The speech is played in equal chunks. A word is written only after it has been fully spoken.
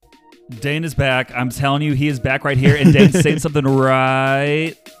Dane is back. I'm telling you, he is back right here, and Dane's saying something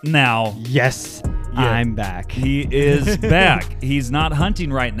right now. Yes, Yeah. I'm back. He is back. He's not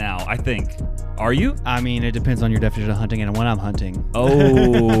hunting right now, I think. Are you? I mean, it depends on your definition of hunting and when I'm hunting.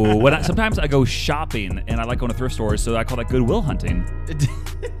 Oh, sometimes I go shopping, and I like going to thrift stores, so I call that Goodwill hunting.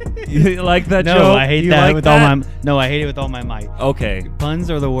 You like that No, joke? I hate You that like with that? all my. No, I hate it with all my might. Okay. Puns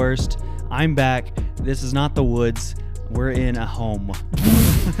are the worst. I'm back. This is not the woods. We're in a home.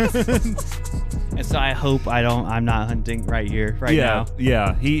 And so I hope I'm not hunting right here, right now.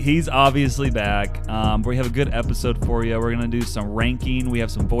 Yeah, he's obviously back. We have a good episode for you. We're gonna do some ranking. We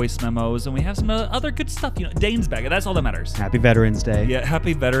have some voice memos, and we have some other good stuff. You know, Dane's back. That's all that matters. Happy Veterans Day. Yeah,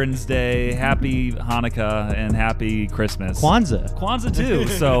 happy Veterans Day, happy Hanukkah, and happy Christmas. Kwanzaa too.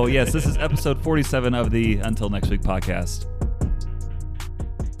 So yes, this is episode 47 of the Until Next Week podcast.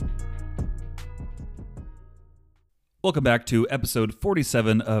 Welcome back to episode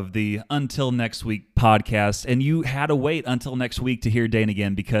 47 of the Until Next Week podcast. And you had to wait until next week to hear Dane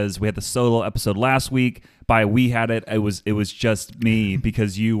again because we had the solo episode last week. By we had it, it was just me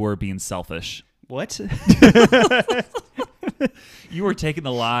because you were being selfish. What? You were taking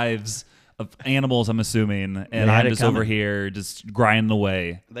the lives of animals, I'm assuming, and They had I'm it just coming. over here just grinding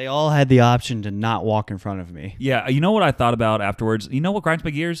away. They all had the option to not walk in front of me. Yeah, you know what I thought about afterwards? You know what grinds my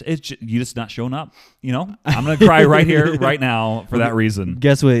gears? It's you just not showing up. You know, I'm gonna cry right here, right now for that reason.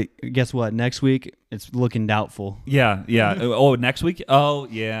 Guess what? Next week, it's looking doubtful. Yeah. Oh, next week? Oh,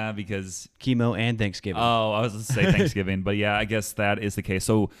 yeah, because Chemo and Thanksgiving. I was going to say Thanksgiving, but yeah, I guess that is the case.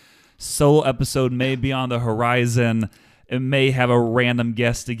 So, solo episode may be on the horizon. It may have a random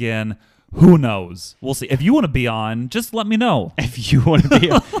guest again. Who knows? We'll see. If you want to be on, just let me know. If you want to be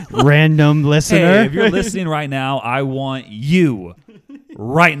a random listener. Hey, if you're listening right now, I want you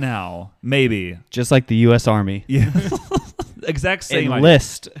right now. Maybe. Just like the U.S. Army. Yeah. Exact same idea.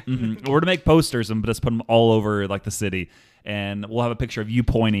 Enlist. Mm-hmm. We're to make posters and just put them all over like the city, and we'll have a picture of you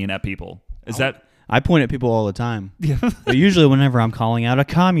pointing at people. Is that? I point at people all the time. Yeah. But usually whenever I'm calling out a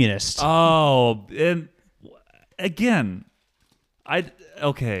communist. Oh, and again,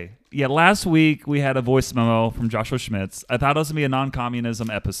 okay. Yeah, last week we had a voice memo from Joshua Schmitz. I thought it was going to be a non-communism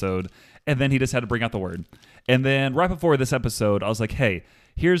episode, and then he just had to bring out the word. And then right before this episode, I was like, hey,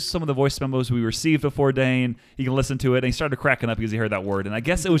 here's some of the voice memos we received before Dane. You can listen to it. And he started cracking up because he heard that word. And I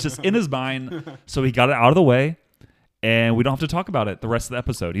guess it was just in his mind, so he got it out of the way, and we don't have to talk about it the rest of the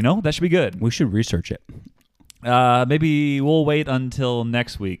episode. You know, that should be good. We should research it. Maybe we'll wait until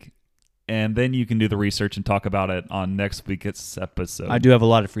next week. And then you can do the research and talk about it on next week's episode. I do have a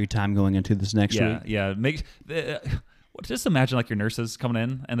lot of free time going into this next week. Yeah. Just imagine like your nurses coming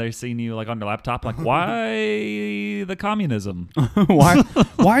in and they're seeing you like on your laptop. Like, why the communism? Why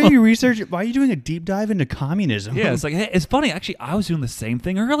are you researching? Why are you doing a deep dive into communism? Yeah, it's like, hey, it's funny. Actually, I was doing the same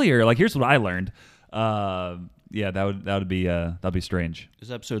thing earlier. Like, here's what I learned. Yeah, that'd be strange.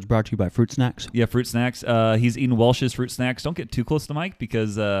 This episode's brought to you by Fruit Snacks. Yeah, Fruit Snacks. He's eating Welch's Fruit Snacks. Don't get too close to Mike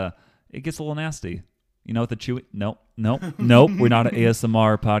because it gets a little nasty. You know, with the chewy. Nope. We're not an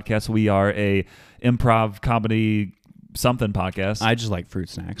ASMR podcast. We are a improv comedy something podcast. I just like Fruit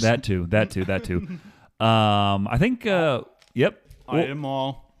Snacks. That too. I think. Yep. I ate them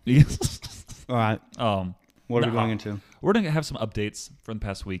all. All right. What are we going into? We're gonna have some updates from the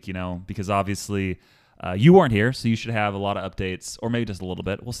past week. You know, because obviously you weren't here, so you should have a lot of updates, or maybe just a little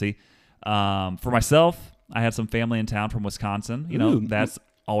bit. We'll see. For myself, I had some family in town from Wisconsin. You know, that's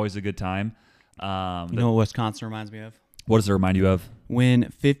always a good time. You know what Wisconsin reminds me of? What does it remind you of? When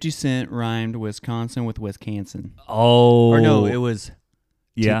 50 Cent rhymed Wisconsin with Wisconsin. Oh. Or no, it was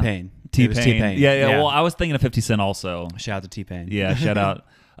yeah. T-Pain. T-Pain. It was T-Pain. Yeah. Well, I was thinking of 50 Cent also. Shout out to T-Pain. Yeah, shout out.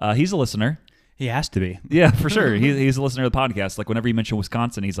 He's a listener. He has to be. Yeah, for sure. He's a listener of the podcast. Like, whenever you mention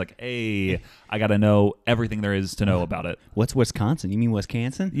Wisconsin, he's like, hey, I got to know everything there is to know about it. What's Wisconsin? You mean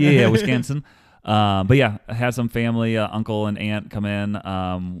Wisconsin? Yeah, Wisconsin. But yeah, I had some family, uncle and aunt come in.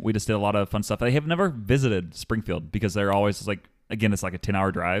 We just did a lot of fun stuff. They have never visited Springfield because they're always like, again, it's like a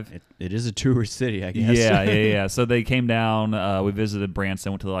 10-hour drive. It is a tourist city, I guess. Yeah. So they came down. We visited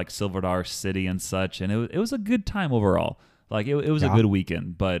Branson, went to like Silver City and such, and it was a good time overall. Like it was a good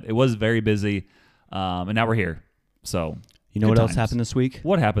weekend, but it was very busy. And now we're here. So you know what else happened this week?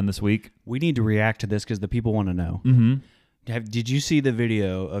 What happened this week? We need to react to this because the people want to know. Mm-hmm. Did you see the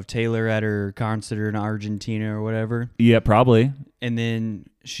video of Taylor at her concert in Argentina or whatever? Yeah, probably. And then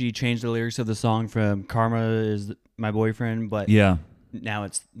she changed the lyrics of the song from "Karma is my boyfriend," but yeah, now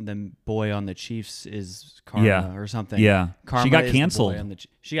it's the boy on the Chiefs is Karma or something. Yeah, Karma she got is the boy canceled.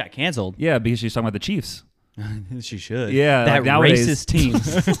 she got canceled. Yeah, because she's talking about the Chiefs. She should. Yeah, that like nowadays- racist team.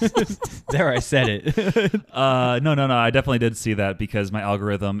 There, I said it. No. I definitely did see that because my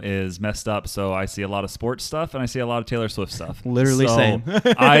algorithm is messed up. So I see a lot of sports stuff and I see a lot of Taylor Swift stuff. Literally So same.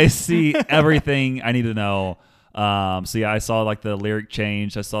 I see everything I need to know. So yeah, I saw like the lyric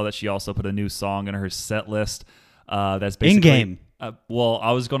change. I saw that she also put a new song in her set list. That's basically In-game. Well,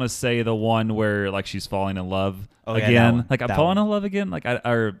 I was gonna say the one where like she's falling in love Oh, yeah, again. that one. Like I'm That falling one. in love again. Like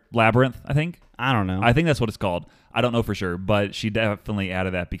or Labyrinth, I think. I don't know. I think that's what it's called. I don't know for sure, but she definitely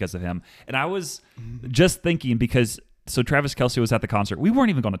added that because of him. And I was just thinking because so Travis Kelce was at the concert. We weren't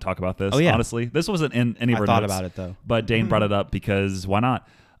even going to talk about this. Oh, yeah. Honestly, this wasn't in any of I our thought notes, about it, though. But Dane brought it up because why not?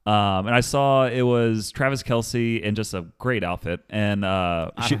 And I saw it was Travis Kelce in just a great outfit, and I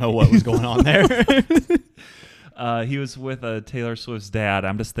don't know what was going on there. he was with Taylor Swift's dad.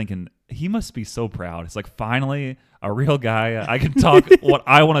 I'm just thinking he must be so proud. It's like finally a real guy. I can talk what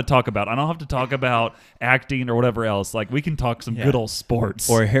I want to talk about. I don't have to talk about acting or whatever else. Like we can talk some good old sports.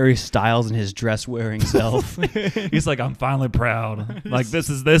 Or Harry Styles and his dress-wearing self. He's like, I'm finally proud. Like this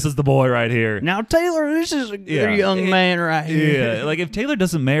is the boy right here. Now, Taylor, this is a good Yeah. young man right here. Yeah, like if Taylor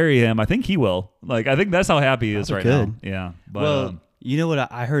doesn't marry him, I think he will. Like I think that's how happy he is right Probably now. Yeah, but Well, you know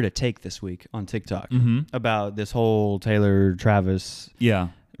what? I heard a take this week on TikTok Mhm. about this whole Taylor Travis yeah,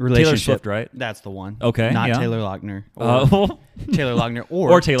 relationship. Taylor Swift, right? That's the one. Okay, Not yeah. Taylor Lautner. Or Taylor Lautner or,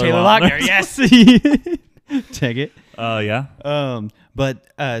 Or Taylor Lautner. Lautner. Yes. Take it. Yeah. But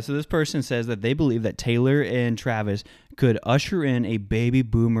so this person says that they believe that Taylor and Travis could usher in a baby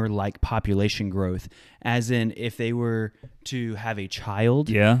boomer like population growth, as in if they were to have a child,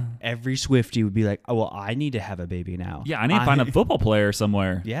 Yeah. every Swiftie would be like, oh, well, I need to have a baby now. Yeah, I need to find a football player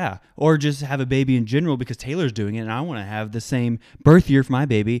somewhere. Yeah, or just have a baby in general because Taylor's doing it, and I want to have the same birth year for my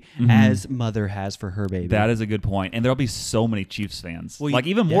baby as mother has for her baby. That is a good point. And there'll be so many Chiefs fans. Well, like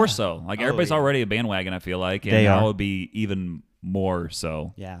even more yeah. so. Like Oh, everybody's yeah. already a bandwagon, I feel like. And They now are. it would be even more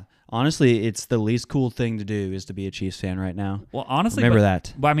so. Yeah, honestly, it's the least cool thing to do is to be a Chiefs fan right now. Well, honestly, Remember but,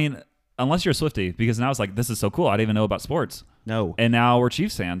 that. But I mean, unless you're a Swiftie, because now it's like, this is so cool. I didn't even know about sports. No. And now we're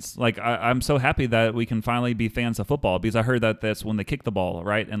Chiefs fans. Like, I'm so happy that we can finally be fans of football because I heard that that's when they kick the ball,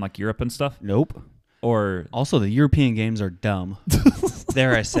 right? In like Europe and stuff. Nope. Or Also, the European games are dumb.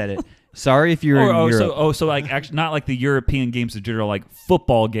 There, I said it. Sorry if you're in Europe. so like actually not like the European games in general, like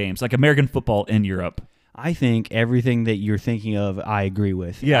football games, like American football in Europe. I think everything that you're thinking of, I agree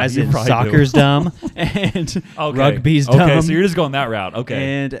with. Yeah, as you in probably do. soccer's dumb and Okay. rugby's dumb. Okay, so you're just going that route.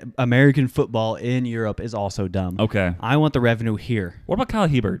 Okay. And American football in Europe is also dumb. Okay. I want the revenue here. What about Kyle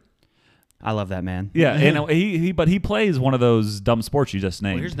Hebert? I love that man. Yeah, and he plays one of those dumb sports you just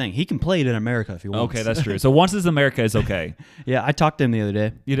named. Well, here's the thing. He can play it in America if he wants. Okay, that's true. So once it's America, it's okay. Yeah, I talked to him the other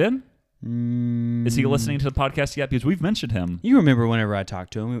day. You did? Is he listening to the podcast yet? Because we've mentioned him. You remember whenever I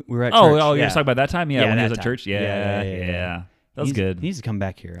talked to him? We were at church. Oh, you're yeah. talking about that time? Yeah, when he that was at time. church? Yeah. That was He good. needs to come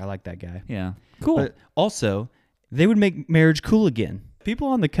back here. I like that guy. Yeah. Cool. But also, they would make marriage cool again. People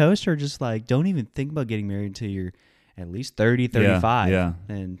on the coast are just like, don't even think about getting married until you're at least 30, 35. yeah.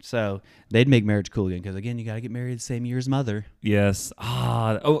 And so they'd make marriage cool again because, again, you got to get married the same year as mother. Yes.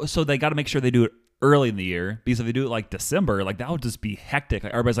 So they got to make sure they do it early in the year because if they do it like December, like that would just be hectic.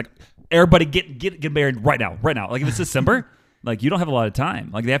 Like everybody's like, everybody get married right now. Like if it's December, like you don't have a lot of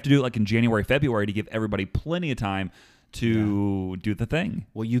time. Like they have to do it like in January, February to give everybody plenty of time to do the thing.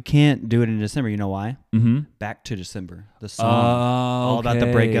 Well, you can't do it in December. You know why? Mm-hmm. Back to December. The song. All about the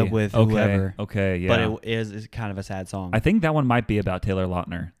breakup with whoever. Okay, yeah. But it's kind of a sad song. I think that one might be about Taylor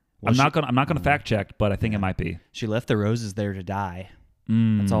Lautner. Well, I'm not gonna fact check, but I think it might be. She left the roses there to die.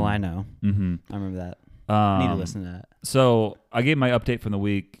 That's all I know. Mm-hmm. I remember that. I need to listen to that. So I gave my update from the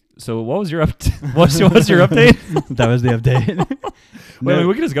week. So what was your update? What's your update? That was the update. Wait,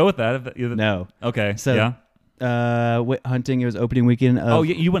 we can just go with that. No. Okay. So, yeah. Hunting. It was opening weekend. Of,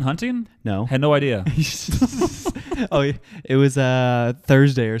 You went hunting? No. Had no idea. It was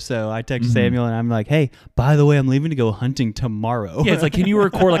Thursday or so. I texted Samuel and I'm like, "Hey, by the way, I'm leaving to go hunting tomorrow." Yeah, it's like, can you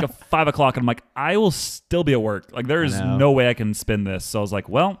record like a 5 o'clock? And I'm like, I will still be at work. Like, there's know. no way I can spin this. So I was like,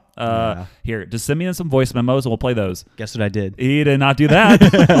 well, here, just send me in some voice memos and we'll play those. Guess what I did? He did not do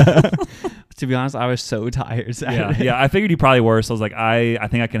that. To be honest, I was so tired Saturday. yeah. I figured you probably were. So I was like, I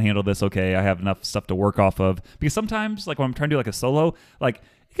think I can handle this. Okay, I have enough stuff to work off of because sometimes, like when I'm trying to do like a solo, like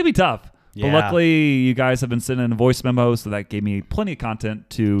it can be tough. But Yeah. luckily, you guys have been sending in voice memos, so that gave me plenty of content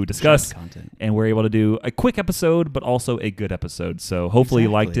to discuss. Content. And we're able to do a quick episode, but also a good episode. So hopefully you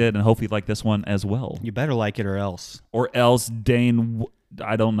liked Exactly. it, and hopefully you like this one as well. You better like it or else. Or else, Dane,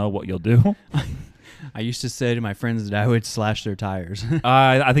 I don't know what you'll do. I used to say to my friends that I would slash their tires.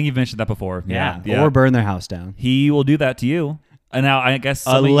 I think you've mentioned that before. Yeah. Or burn their house down. He will do that to you. And now I guess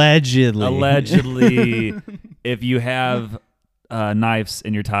allegedly, if you have knives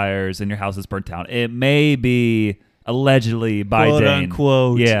in your tires and your house is burnt down, it may be allegedly by quote Dane.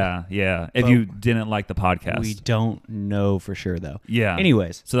 unquote. Yeah. If But you didn't like the podcast, we don't know for sure though. yeah.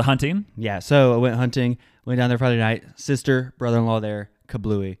 Anyways, So the hunting. yeah. So I went hunting. Went down there Friday night. Sister, brother-in-law there,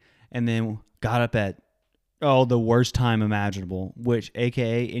 kablooey, and then got up at the worst time imaginable, which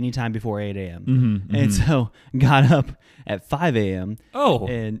AKA anytime before 8 a.m. Mm-hmm, And so got up at 5 a.m. Oh.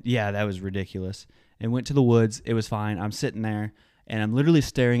 And yeah, that was ridiculous. And went to the woods. It was fine. I'm sitting there and I'm literally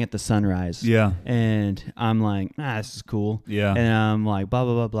staring at the sunrise. Yeah. And I'm like, this is cool. Yeah. And I'm like, blah,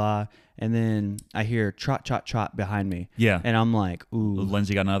 blah, blah, blah. And then I hear trot, trot, trot behind me. Yeah. And I'm like, ooh.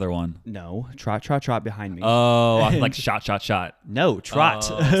 Lindsay got another one. No. Trot, trot, trot behind me. Oh, I'm like shot. No, trot.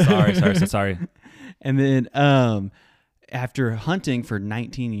 Oh, sorry. And then after hunting for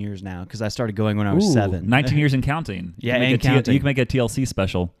 19 years now, because I started going when I was 7. 19 years and counting. Yeah, you and counting. You can make a TLC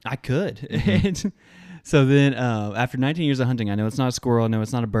special. I could. So then after 19 years of hunting, I know it's not a squirrel, I know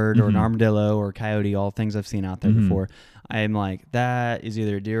it's not a bird or an armadillo or a coyote, all things I've seen out there before. I'm like, that is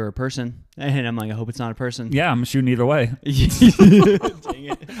either a deer or a person. And I'm like, I hope it's not a person. Yeah, I'm shooting either way. Dang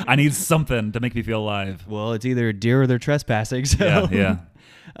it. I need something to make me feel alive. Well, it's either a deer or they're trespassing. So. Yeah.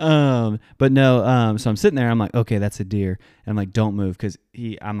 But no, so I'm sitting there, I'm like, okay, that's a deer. And I'm like, don't move, because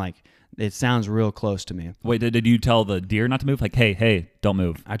I'm like, it sounds real close to me. Wait, did you tell the deer not to move? Like, hey, don't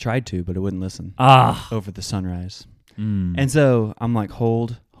move. I tried to, but it wouldn't listen. Over the sunrise. And so I'm like,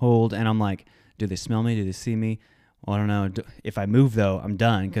 hold. And I'm like, do they smell me? Do they see me? Well, I don't know. If I move, though, I'm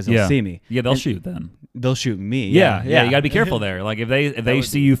done because they'll see me. Yeah, they'll shoot then. They'll shoot me. Yeah. You got to be careful there. Like, if they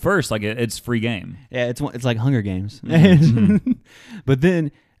see you first, like, it's free game. Yeah, it's like Hunger Games. But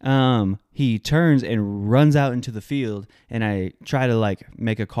then he turns and runs out into the field, and I try to, like,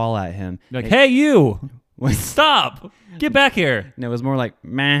 make a call at him. Like, hey, you! Stop! Get back here! And it was more like,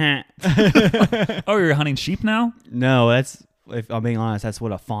 meh. Oh, you're hunting sheep now? No, if I'm being honest, that's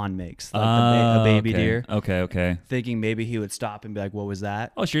what a fawn makes. Like a baby deer. Okay. Thinking maybe he would stop and be like, what was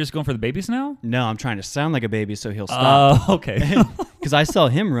that? Oh, so you're just going for the babies now? No, I'm trying to sound like a baby so he'll stop. Oh, okay. Because I saw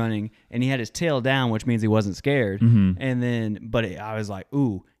him running and he had his tail down, which means he wasn't scared. And then, I was like,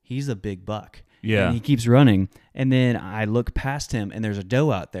 ooh, he's a big buck. Yeah. And he keeps running. And then I look past him and there's a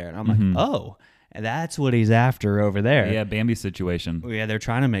doe out there. And I'm like, oh, and that's what he's after over there. Yeah, Bambi situation. Yeah, they're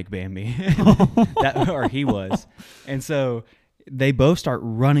trying to make Bambi. Or he was. And so they both start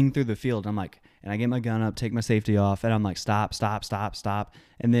running through the field. I'm like, and I get my gun up, take my safety off, and I'm like, stop.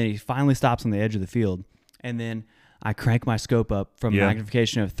 And then he finally stops on the edge of the field. And then I crank my scope up from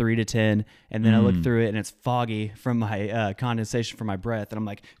magnification of 3 to 10, and then I look through it, and it's foggy from my condensation from my breath. And I'm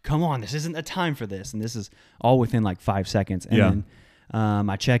like, come on, this isn't the time for this. And this is all within like 5 seconds. And then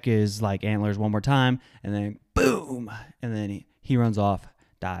I check his like antlers one more time, and then boom, and then he runs off,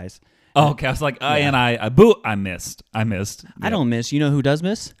 dies. Oh, okay. I was like, I missed. I don't miss. You know who does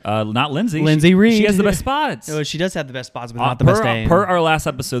miss? Not Lindsay. Lindsay Reed. She has the best spots. Oh, she does have the best spots, but not the best aim. Per our last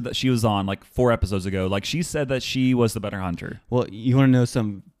episode that she was on, like 4 episodes ago, like she said that she was the better hunter. Well, you want to know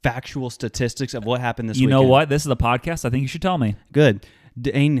some factual statistics of what happened this weekend? You know what? This is a podcast. I think you should tell me. Good.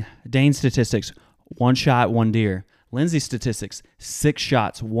 Dane statistics: 1 shot, 1 deer. Lindsay's statistics: 6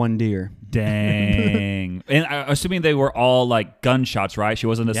 shots, 1 deer. Dang. And assuming they were all like gunshots, right? She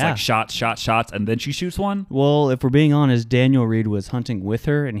wasn't just like shots, and then she shoots one? Well, if we're being honest, Daniel Reed was hunting with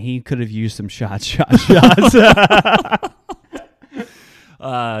her, and he could have used some shots.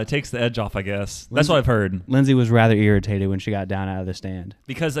 Takes the edge off, I guess. That's what I've heard. Lindsay was rather irritated when she got down out of the stand.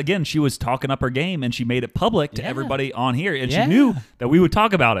 Because, again, she was talking up her game, and she made it public to everybody on here, and she knew that we would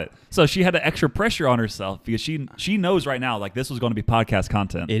talk about it. So she had the extra pressure on herself because she knows right now, like, this was going to be podcast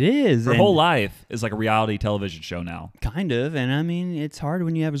content. It is. Her whole life is like a reality television show now. Kind of. And, I mean, it's hard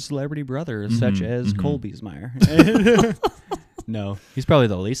when you have a celebrity brother such as Cole Biesmeyer. No, he's probably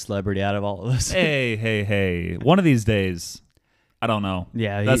the least celebrity out of all of us. Hey. One of these days... I don't know.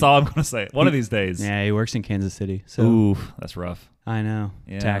 Yeah. That's all I'm going to say. One of these days. Yeah, he works in Kansas City. So ooh, that's rough. I know.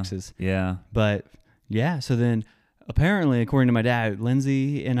 Yeah. Taxes. Yeah. But, yeah, so then apparently, according to my dad,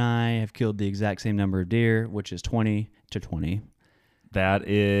 Lindsay and I have killed the exact same number of deer, which is 20 to 20. That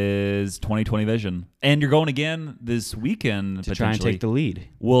is 20/20 vision. And you're going again this weekend, to try and take the lead.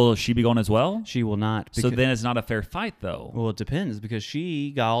 Will she be going as well? She will not. So then it's not a fair fight, though. Well, it depends because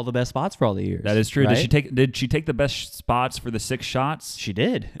she got all the best spots for all the years. That is true. Right? Did she take the best spots for the 6 shots? She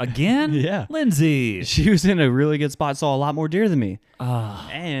did. Again? Yeah. Lindsay. She was in a really good spot, saw a lot more deer than me.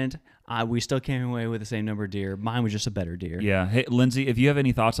 And we still came away with the same number of deer. Mine was just a better deer. Yeah. Hey, Lindsay, if you have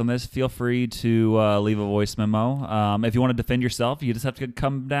any thoughts on this, feel free to leave a voice memo. If you want to defend yourself, you just have to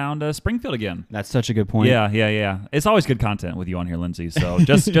come down to Springfield again. That's such a good point. Yeah. It's always good content with you on here, Lindsay. So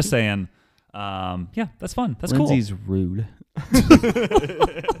just saying. Yeah, that's fun. That's Lindsay's rude.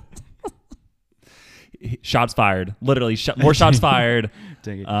 Shots fired. Literally, more shots fired.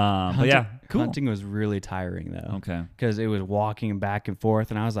 Dang it. But yeah, cool. Hunting was really tiring though. Okay. Because it was walking back and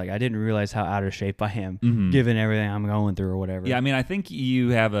forth, and I was like, I didn't realize how out of shape I am, Mhm. given everything I'm going through or whatever. Yeah, I mean, I think you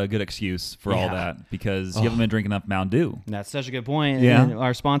have a good excuse for all Yeah. that because you haven't been drinking enough Mountain Dew. That's such a good point. Yeah. And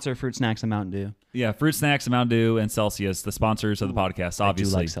our sponsor, Fruit Snacks and Mountain Dew. Yeah, Fruit Snacks, Mountain Dew, and Celsius, the sponsors of the podcast,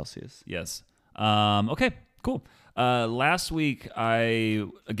 obviously. I do like Celsius. Yes. Okay, cool. Last week, I,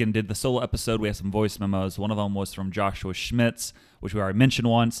 again, did the solo episode. We had some voice memos. One of them was from Joshua Schmitz, which we already mentioned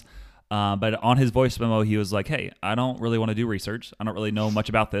once. But on his voice memo, he was like, hey, I don't really want to do research. I don't really know much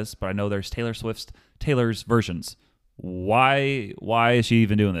about this, but I know there's Taylor's versions. Why is she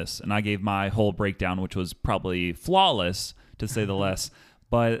even doing this? And I gave my whole breakdown, which was probably flawless, to say the less.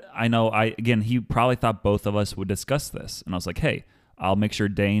 But I know, he probably thought both of us would discuss this. And I was like, hey, I'll make sure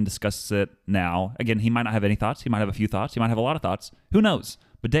Dane discusses it now. Again, he might not have any thoughts. He might have a few thoughts. He might have a lot of thoughts. Who knows?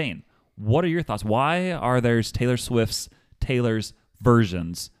 But Dane, what are your thoughts? Why are there Taylor's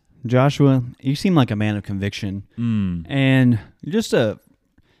versions? Joshua, you seem like a man of conviction. And you're just I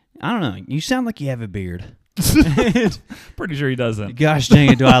don't know, you sound like you have a beard. Pretty sure he doesn't. Gosh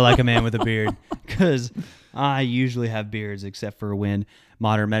dang it, do I like a man with a beard. Because I usually have beards except for when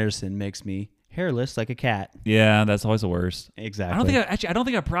modern medicine makes me hairless like a cat. Yeah, that's always the worst. Exactly. I don't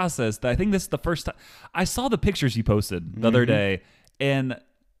think I processed that. I think this is the first time. I saw the pictures you posted the other day, and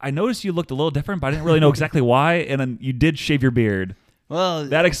I noticed you looked a little different, but I didn't really know exactly why, and then you did shave your beard. Well,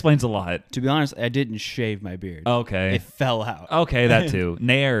 That explains a lot. to be honest, I didn't shave my beard. Okay. It fell out. Okay, that too.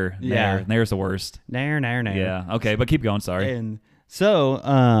 Nair. Yeah. Nair's the worst. Nair. Yeah. Okay, but keep going. Sorry. And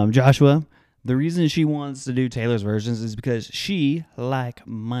so, Joshua, the reason she wants to do Taylor's versions is because she like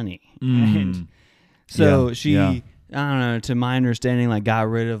money. And so Yeah, she, yeah. I don't know, to my understanding, like got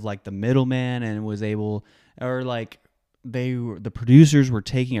rid of like the middleman and was able, or like the producers were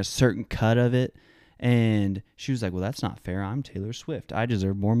taking a certain cut of it. And she was like, well, that's not fair. I'm Taylor Swift. I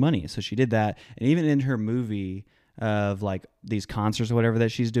deserve more money. So she did that. And even in her movie of like these concerts or whatever that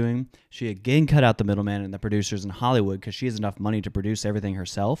she's doing, she again cut out the middleman and the producers in Hollywood because she has enough money to produce everything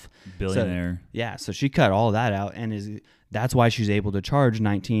herself. Billionaire. So she cut all that out, and that's why she's able to charge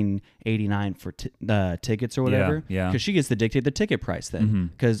 $19.89 for tickets or whatever. Yeah. Because she gets to dictate the ticket price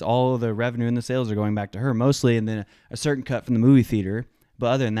then, because all of the revenue and the sales are going back to her mostly, and then a certain cut from the movie theater. But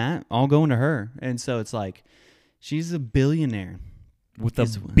other than that, all going to her. And so it's like, she's a billionaire. With a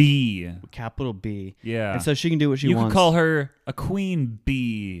B. Capital B. Yeah. And so she can do what she you wants. could call her a queen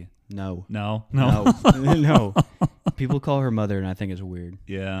bee. No. No. No. People call her mother, and I think it's weird.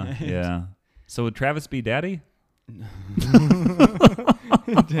 Yeah. So would Travis be daddy?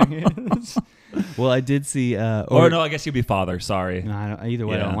 Dang it. Well, I did see... Or no, I guess you'd be father. Sorry. No, either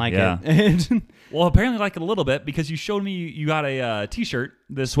way, I don't like yeah. it. Well, apparently like it a little bit because you showed me you got a T-shirt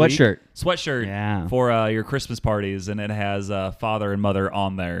this Sweatshirt. week. Sweatshirt. Yeah. For your Christmas parties, and it has father and mother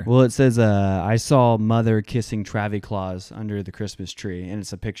on there. Well, it says, I saw mother kissing Travis Claus under the Christmas tree, and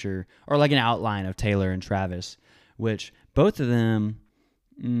it's a picture, or like an outline of Taylor and Travis, which both of them...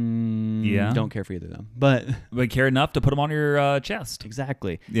 don't care for either of them, but care enough to put them on your chest.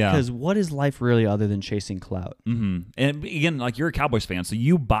 exactly. Yeah. Because what is life really other than chasing clout? And again, like you're a Cowboys fan, so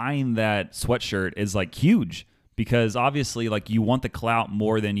you buying that sweatshirt is like huge because obviously, like you want the clout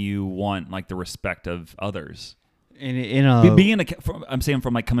more than you want like the respect of others. I'm saying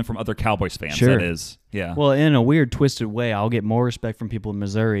from like coming from other Cowboys fans. Sure. That is, yeah. Well, in a weird, twisted way, I'll get more respect from people in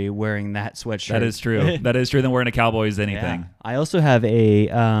Missouri wearing that sweatshirt. That is true. That is true than wearing a Cowboys anything. Yeah. I also have a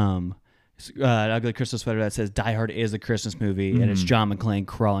ugly Christmas sweater that says Die Hard is a Christmas movie, and it's John McClane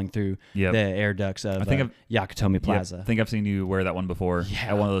crawling through the air ducts of Yakatomi Plaza. I think I've seen you wear that one before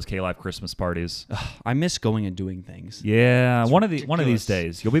at one of those K-Life Christmas parties. I miss going and doing things. Yeah, one of these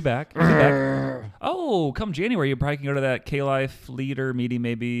days. You'll be back. Oh, come January, you probably can go to that K-Life leader meeting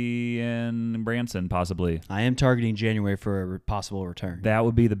maybe in Branson, possibly. I am targeting January for a possible return. That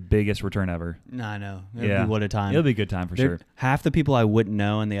would be the biggest return ever. No, I know. What a time. It'll be a good time for sure. Half the people I wouldn't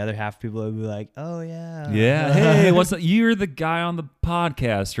know, and the other half of people would be like, oh, yeah. Yeah. Hey, what's that? You're the guy on the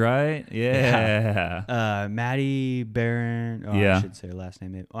podcast, right? Yeah. Maddie Barron. Oh, I should say her last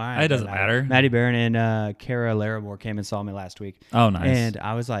name. It doesn't matter. Maddie Barron and Kara Larimore came and saw me last week. Oh, nice. And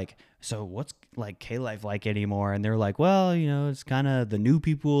I was like, so what's like K-Life like anymore? And they're like, well, it's kind of the new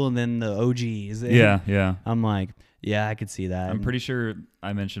people and then the OGs. And Yeah. I'm like, yeah, I could see that. I'm pretty sure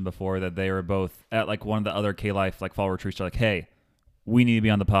I mentioned before that they were both at like one of the other K-Life like fall retreats. They're like, hey, we need to be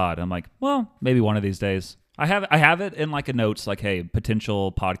on the pod. I'm like, well, maybe one of these days. I have it in like a notes like, hey,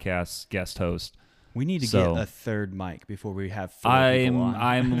 potential podcast guest host. We need to So, get a third mic before we have 4 people on.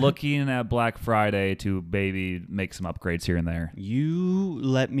 I'm looking at Black Friday to maybe make some upgrades here and there. You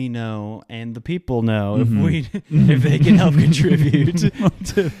let me know, and the people know if they can help contribute.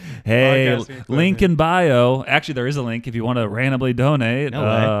 To Hey, podcasting equipment. link in bio. Actually, there is a link if you want to randomly donate. No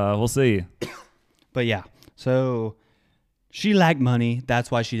way. We'll see. But yeah, so she lacked money.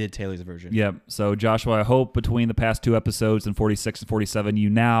 That's why she did Taylor's version. Yep. So Joshua, I hope between the past 2 episodes and 46 and 47, you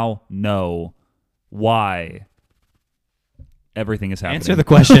now know why everything is happening. Answer the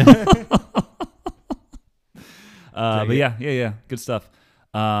question. But yeah, good stuff.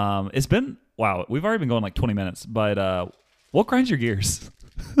 It's been wow. We've already been going like 20 minutes, but what grinds your gears?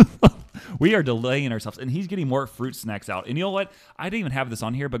 We are delaying ourselves, and he's getting more fruit snacks out. And you know what? I didn't even have this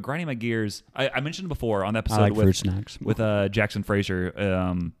on here, but grinding my gears. I mentioned before on the episode I like fruit snacks. with Jackson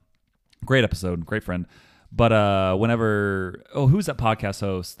Frazier. Great episode, great friend. But who's that podcast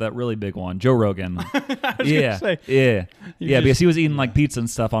host? That really big one, Joe Rogan. Yeah. Because he was eating like pizza and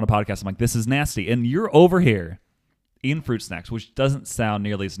stuff on a podcast. I'm like, this is nasty, and you're over here eating fruit snacks, which doesn't sound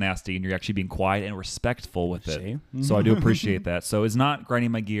nearly as nasty, and you're actually being quiet and respectful with it. See? So I do appreciate that. So it's not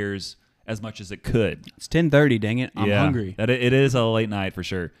grinding my gears as much as it could. It's 10:30. Dang it! I'm hungry. That it is a late night for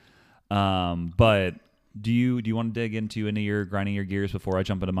sure. But do you want to dig into any of your grinding your gears before I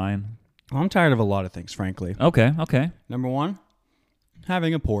jump into mine? Well, I'm tired of a lot of things, frankly. Okay. Number one,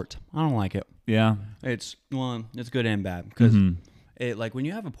 having a port. I don't like it. Yeah. It's good and bad because Mm-hmm. it like when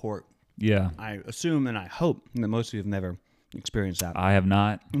you have a port. Yeah. I assume and I hope that most of you have never experienced that. I have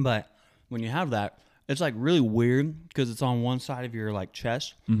not. But when you have that, it's like really weird because it's on one side of your like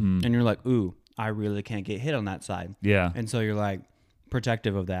chest, and you're like, ooh, I really can't get hit on that side. Yeah. And so you're like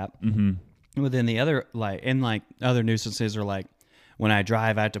protective of that. Mm-hmm. But then the other other nuisances are like when I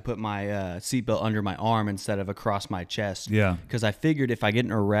drive, I have to put my seatbelt under my arm instead of across my chest. Yeah. Because I figured if I get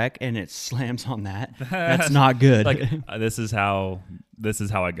in a wreck and it slams on that, that's not good. Like this is how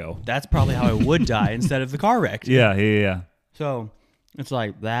I go. That's probably how I would die instead of the car wreck. Yeah. So it's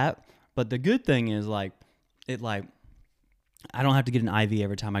like that. But the good thing is like I don't have to get an IV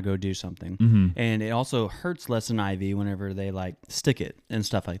every time I go do something. Mm-hmm. And it also hurts less than IV whenever they like stick it and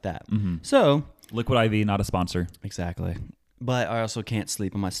stuff like that. So Liquid IV, not a sponsor. exactly. But I also can't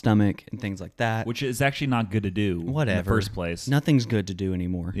sleep on my stomach and things like that. Which is actually not good to do Whatever. in the first place. Nothing's good to do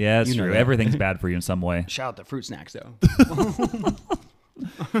anymore. Yeah, that's You know true. that. Everything's bad for you in some way. Shout out the fruit snacks though.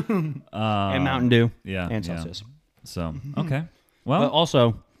 And Mountain Dew. Yeah. And yeah. Celsius. So, okay. Well, But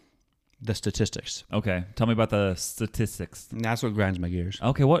also the statistics. okay. Tell me about the statistics. And that's what grinds my gears.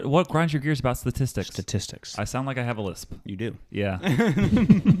 Okay, what grinds your gears about statistics? Statistics. I sound like I have a lisp. You do. Yeah.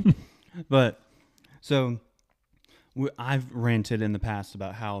 But so I've ranted in the past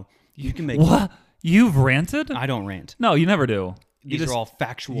about how you can make What? You've ranted? I don't rant. No, you never do. You These just- are all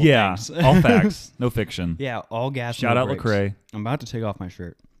factual yeah, things. all facts, no fiction. Yeah, all gas. Shout no out brakes. Lecrae. I'm about to take off my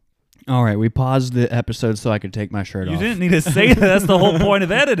shirt. All right, we paused the episode so I could take my shirt You off. didn't need to say that. That's the whole point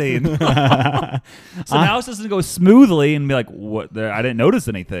of editing. So now it's just going to go smoothly and be like, "What? I didn't notice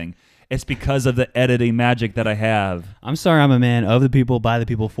anything." It's because of the editing magic that I have. I'm sorry, I'm a man of the people, by the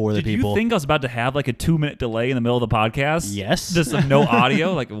people, for the Did people. you think I was about to have like a 2-minute delay in the middle of the podcast? Yes. Just no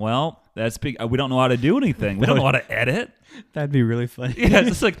audio? Like, well, that's big. We don't know how to do anything. We don't know how to edit. That'd be really funny. Yeah, it's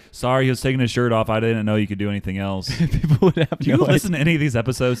just like, sorry, he was taking his shirt off. I didn't know you could do anything else. People would have Do you no idea. listen to any of these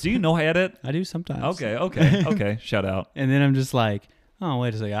episodes? Do you know how to edit? I do sometimes. Okay. Shout out. And then I'm just like, oh,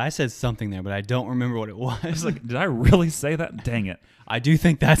 wait a second. I said something there, but I don't remember what it was. It's like, did I really say that? Dang it. I do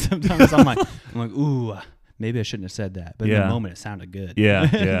think that sometimes. I'm like, ooh, maybe I shouldn't have said that. But in Yeah. the moment, it sounded good.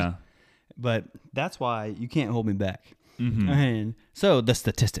 Yeah. But that's why you can't hold me back. Mhm. And so the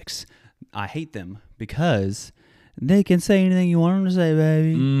statistics, I hate them because they can say anything you want them to say,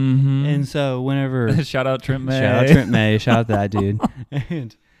 baby. Mm-hmm. And so whenever Shout out Trent May. shout out Trent May, shout out that dude.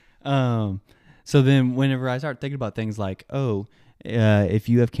 And so then whenever I start thinking about things like, if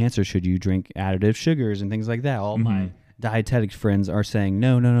you have cancer, should you drink additive sugars and things like that? All my dietetic friends are saying,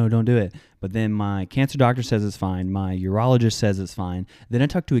 no, don't do it. But then my cancer doctor says it's fine. My urologist says it's fine. Then I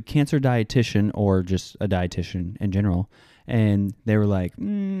talked to a cancer dietitian or just a dietitian in general. And they were like,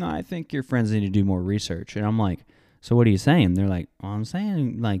 I think your friends need to do more research. And I'm like, so what are you saying? They're like, well, I'm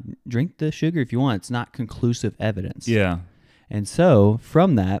saying like drink the sugar if you want. It's not conclusive evidence. Yeah. And so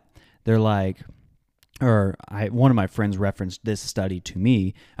from that, they're like, one of my friends referenced this study to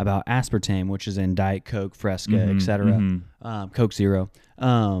me about aspartame, which is in Diet Coke, Fresca, etc., Coke Zero,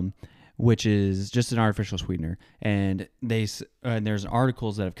 which is just an artificial sweetener. And there's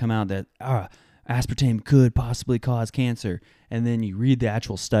articles that have come out that aspartame could possibly cause cancer. And then you read the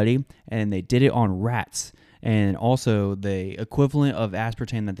actual study, and they did it on rats. And also, the equivalent of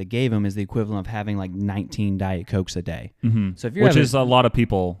aspartame that they gave them is the equivalent of having like 19 Diet Cokes a day. So if which is a lot of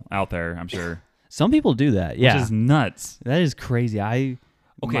people out there, I'm sure. Some people do that, yeah. Which is nuts. That is crazy. I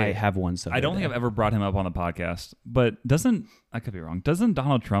might have one someday. I don't think I've ever brought him up on the podcast, but I could be wrong, doesn't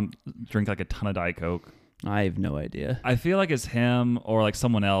Donald Trump drink like a ton of Diet Coke? I have no idea. I feel like it's him or like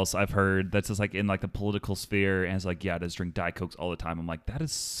someone else I've heard that's just like in like the political sphere and it's like, yeah, I just drink Diet Cokes all the time. I'm like, that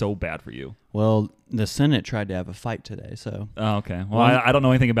is so bad for you. Well, the Senate tried to have a fight today, so. Oh, okay. Well, I don't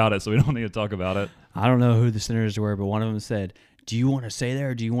know anything about it, so we don't need to talk about it. I don't know who the senators were, but one of them said, do you want to stay there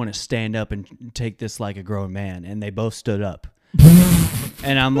or do you want to stand up and take this like a grown man? And they both stood up.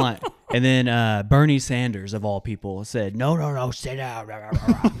 And I'm like, and then Bernie Sanders, of all people, said, no, sit down.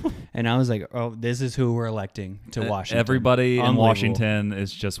 And I was like, oh, this is who we're electing to Washington. Everybody in Washington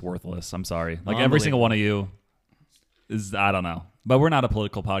is just worthless. I'm sorry. Like every single one of you is, I don't know. But we're not a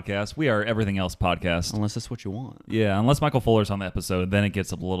political podcast. We are everything else podcast. Unless that's what you want. Yeah, unless Michael Fuller's on the episode, then it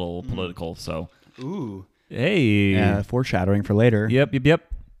gets a little political. So, ooh. Hey. Foreshadowing for later. Yep.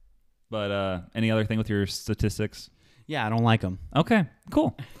 But any other thing with your statistics? Yeah, I don't like them. Okay,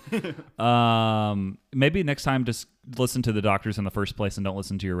 cool. Maybe next time just listen to the doctors in the first place and don't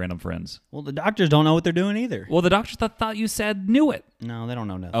listen to your random friends. Well, the doctors don't know what they're doing either. Well, the doctors thought you said knew it. No, they don't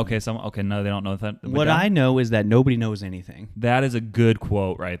know nothing. Okay, no, they don't know that. What I know is that nobody knows anything. That is a good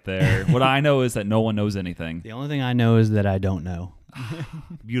quote right there. What I know is that no one knows anything. The only thing I know is that I don't know.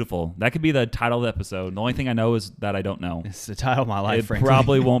 Beautiful. That could be the title of the episode. The only thing I know is that I don't know. It's the title of my life, frankly.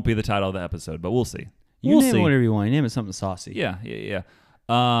 Probably won't be the title of the episode, but we'll see. We'll name it whatever you want. You name it something saucy. Yeah.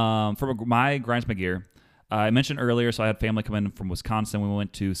 For my Grinds My Gear, I mentioned earlier, so I had family come in from Wisconsin. We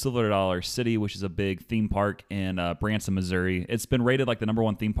went to Silver Dollar City, which is a big theme park in Branson, Missouri. It's been rated like the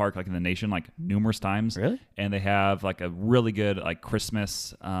 #1 theme park like in the nation like numerous times. Really? And they have like a really good like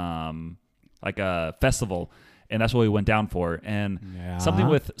Christmas like a festival. And that's what we went down for. And something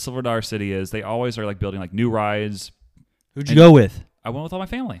with Silver Dollar City is they always are like building like new rides. Who'd you go with? I went with all my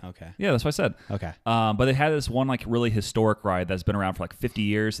family. Okay. Yeah, that's what I said. Okay. But they had this one like really historic ride that's been around for like 50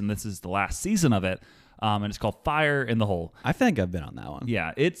 years, and this is the last season of it. And it's called Fire in the Hole. I think I've been on that one.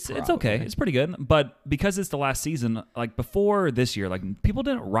 Yeah, it's okay. It's pretty good. But because it's the last season, like before this year, like people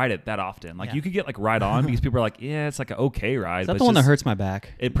didn't ride it that often. Like you could get like ride on because people are like, yeah, it's like an okay ride. Is that the one that hurts my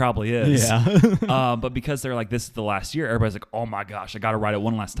back? It probably is. Yeah. But because they're like, this is the last year, everybody's like, oh my gosh, I got to ride it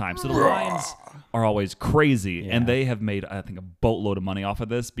one last time. So the lines are always crazy. And they have made, I think, a boatload of money off of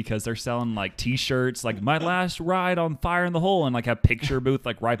this because they're selling like T-shirts, like my last ride on Fire in the Hole, and like have picture booth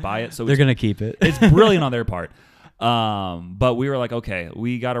like right by it. So they're going to keep it. It's brilliant on their part. But we were like, okay,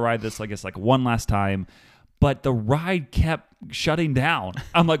 we got to ride this, I guess, like one last time. But the ride kept shutting down.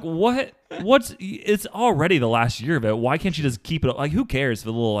 I'm like, what? It's already the last year of it. Why can't you just keep it? Like, who cares if it's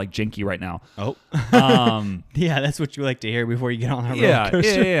a little like janky right now? Oh, yeah, that's what you like to hear before you get on a roller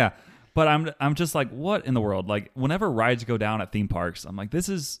coaster. Yeah. But I'm just like, what in the world? Like, whenever rides go down at theme parks, I'm like, this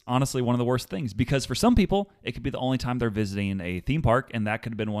is honestly one of the worst things because for some people, it could be the only time they're visiting a theme park, and that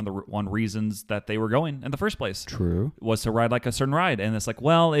could have been one reasons that they were going in the first place. True, was to ride like a certain ride, and it's like,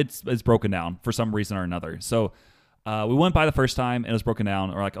 well, it's broken down for some reason or another. So we went by the first time, and it was broken down.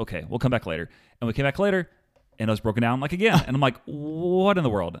 And we're like, okay, we'll come back later, and we came back later, and it was broken down like again, and I'm like, what in the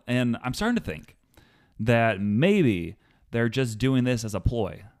world? And I'm starting to think that maybe they're just doing this as a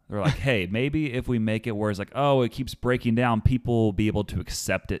ploy. They're like, hey, maybe if we make it where it's like, oh, it keeps breaking down, people will be able to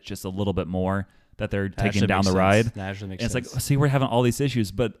accept it just a little bit more that they're taking down the ride. That actually makes sense. It's like, see, we're having all these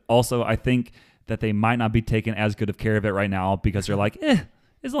issues, but also I think that they might not be taking as good of care of it right now because they're like,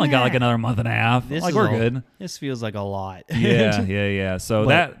 it's only got like another month and a half. Like, we're good. This feels like a lot. Yeah. So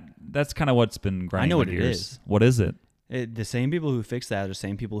that's kind of what's been grinding. I know my what gears. it is. What is it? The same people who fix that are the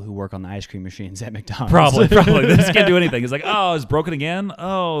same people who work on the ice cream machines at McDonald's. Probably. They just can't do anything. It's like, oh, it's broken again?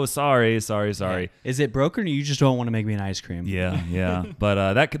 Oh, sorry. Yeah. Is it broken or you just don't want to make me an ice cream? Yeah.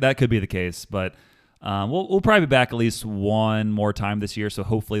 But that could be the case. But we'll probably be back at least one more time this year, so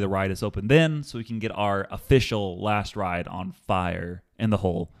hopefully the ride is open then so we can get our official last ride on Fire in the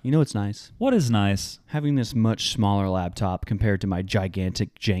Hole. You know what's nice? What is nice? Having this much smaller laptop compared to my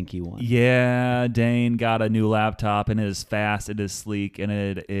gigantic, janky one. Yeah, Dane got a new laptop, and it is fast, it is sleek, and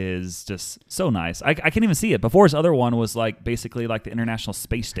it is just so nice. I can't even see it. Before, his other one was like basically like the International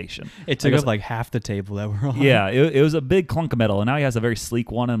Space Station. It took up like half the table that we're on. Yeah, it was a big clunk of metal, and now he has a very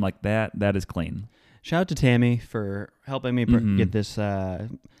sleek one, and like that is clean. Shout out to Tammy for helping me get this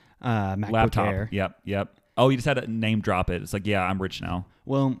MacBook Laptop. Air. Yep. Oh, you just had to name drop it. It's like, yeah, I'm rich now.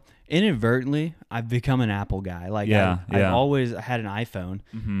 Well, inadvertently, I've become an Apple guy. Like, I've always had an iPhone,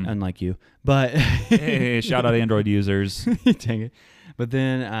 unlike you. But hey, shout out Android users. dang it. But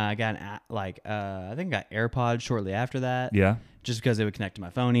then I got I think I got AirPods shortly after that. Yeah. Just because it would connect to my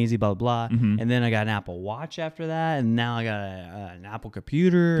phone easy, blah, blah, blah. And then I got an Apple Watch after that. And now I got an Apple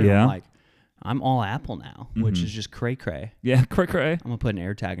computer. And Yeah. I'm like, I'm all Apple now, which is just cray-cray. Yeah, cray. I'm going to put an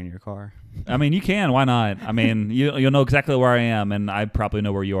AirTag in your car. I mean, you can. Why not? I mean, you'll know exactly where I am, and I probably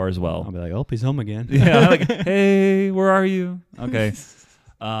know where you are as well. I'll be like, oh, he's home again. Yeah, like, hey, where are you? Okay.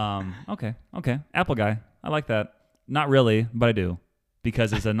 Okay. Apple guy. I like that. Not really, but I do.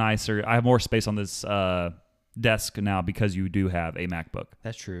 Because it's a nicer, I have more space on this desk now because you do have a MacBook.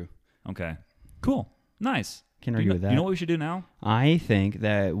 That's true. Okay. Cool. Nice. Can't argue with that. You know what we should do now? I think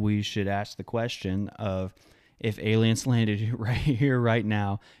that we should ask the question of if aliens landed right here, right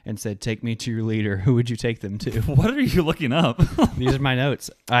now, and said, take me to your leader, who would you take them to? What are you looking up? These are my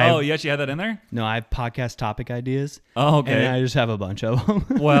notes. You actually had that in there? No, I have podcast topic ideas. Oh, okay. And I just have a bunch of them.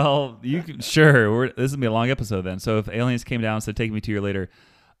 Well, you can, sure. This is going to be a long episode then. So if aliens came down and said, take me to your leader,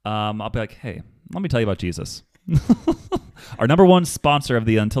 I'll be like, hey, let me tell you about Jesus. Our number one sponsor of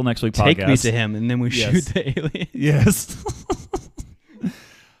the Until Next Week podcast. Take me to him, and then we shoot the alien. Yes.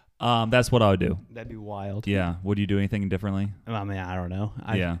 That's what I would do. That'd be wild. Yeah. Would you do anything differently? I mean, I don't know.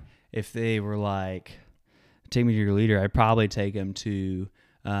 If they were like, take me to your leader, I'd probably take him to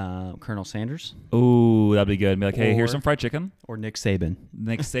Colonel Sanders. Ooh, that'd be good. Be like, hey, here's some fried chicken. Or Nick Saban.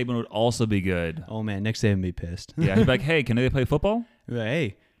 Nick Saban would also be good. Oh, man, Nick Saban would be pissed. Yeah, he'd be like, hey, can they play football? He'd be like,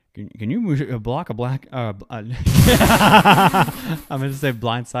 hey, can you block a black... I'm going to say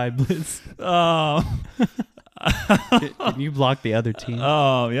blindside blitz. Oh. Can you block the other team?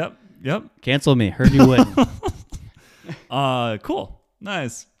 Oh, yep. Cancel me. Heard you wouldn't. Cool.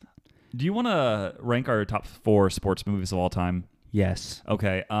 Nice. Do you want to rank our top 4 sports movies of all time? Yes.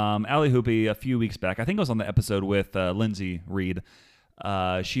 Okay. Allie Hoopy, a few weeks back, I think it was on the episode with Lindsay Reed.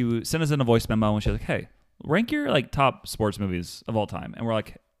 She sent us in a voice memo and she was like, hey, rank your top sports movies of all time. And we're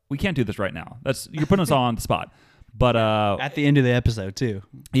like, we can't do this right now. You're putting us on the spot. But at the end of the episode too.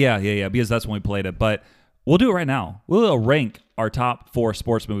 Yeah, because that's when we played it. But we'll do it right now. We'll rank our top 4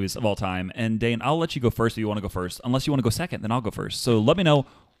 sports movies of all time. And Dane, I'll let you go first if you want to go first. Unless you want to go second, then I'll go first. So let me know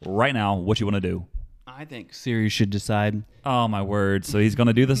right now what you want to do. I think Siri should decide. Oh, my word. So he's going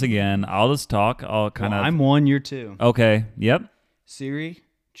to do this again. I'll just talk. I'm 1, you're 2. Okay. Yep. Siri,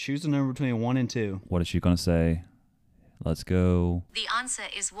 choose a number between 1 and 2. What is she going to say? Let's go. The answer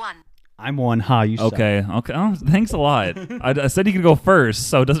is 1. I'm 1. Ha, you suck. Okay. Oh, thanks a lot. I said you could go first,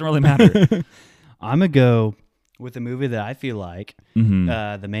 so it doesn't really matter. I'm going to go with a movie that I feel like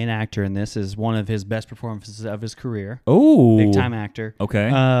the main actor in this is one of his best performances of his career. Oh. Big time actor. Okay.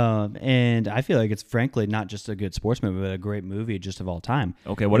 And I feel like it's frankly not just a good sports movie, but a great movie just of all time.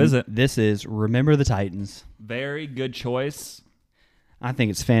 Okay, what is it? This is Remember the Titans. Very good choice. I think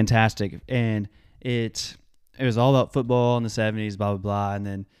it's fantastic. And it was all about football in the 70s, blah, blah, blah. And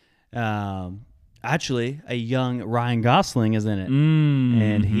then actually a young Ryan Gosling is in it.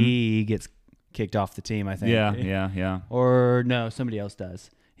 And he gets kicked off the team, I think. Yeah. Or no, somebody else does.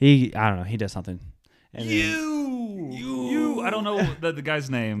 I don't know. He does something. And You. I don't know the guy's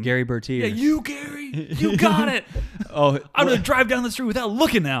name. Gary Bertier. Yeah, you, Gary. You got it. Oh, I'm going to drive down the street without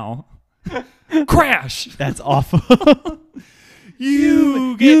looking now. Crash. That's awful.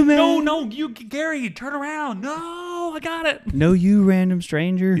 You man. No, you, Gary, turn around. No, I got it. No, you random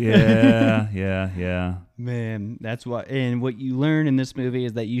stranger. Yeah. Man, that's what. And what you learn in this movie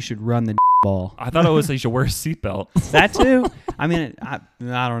is that you should run the ball. I thought it was you should wear a seatbelt. That too. I mean, I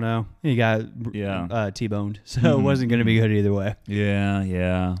don't know. He got T-boned, so it wasn't going to be good either way.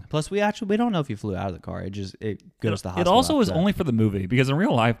 Yeah. Plus, we don't know if he flew out of the car. It goes to the hospital. It also was only for the movie because in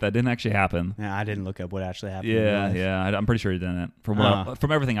real life that didn't actually happen. Yeah, I didn't look up what actually happened. Yeah. I'm pretty sure he didn't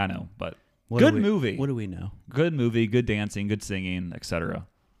from everything I know. But movie. What do we know? Good movie, good dancing, good singing, etc.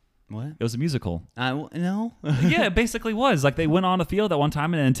 What? It was a musical. No. Yeah, it basically was. Like they went on a field at one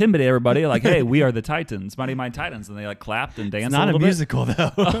time and intimidated everybody. Like, hey, we are the Titans, Mighty Mighty Titans, and they clapped and danced. It's not a little musical bit.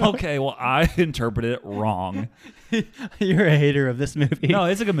 though. Okay, well I interpreted it wrong. You're a hater of this movie. No,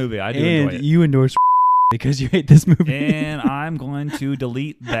 it's a good movie. I do enjoy it. You endorse because you hate this movie. And I'm going to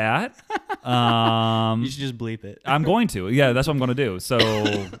delete that. You should just bleep it. I'm going to. Yeah, that's what I'm going to do.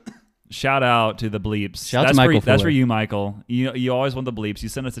 So Shout out to the bleeps. Shout out to That's Michael That's for Fuller. you, Michael. You always want the bleeps. You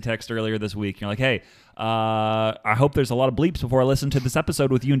sent us a text earlier this week. You're like, hey, I hope there's a lot of bleeps before I listen to this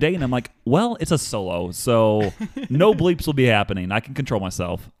episode with you and Dane. I'm like, well, it's a solo, so no bleeps will be happening. I can control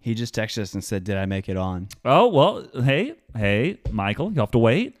myself. He just texted us and said, "Did I make it on?" Oh, well, hey, Michael, you have to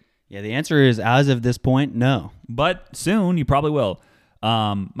wait. Yeah, the answer is, as of this point, no. But soon you probably will.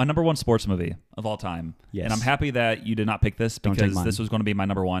 My number one sports movie of all time. Yes. And I'm happy that you did not pick this Don't take because mine. this was going to be my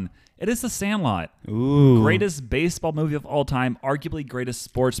number one. It is The Sandlot. Ooh. Greatest baseball movie of all time, arguably greatest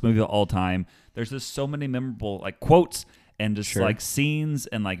sports movie of all time. There's just so many memorable like quotes and just Sure. like scenes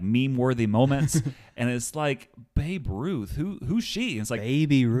and like meme worthy moments. And it's like Babe Ruth. Who's she? And it's like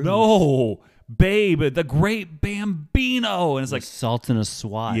Baby Ruth. no, Babe, the great Bambino. And it's like Sultan of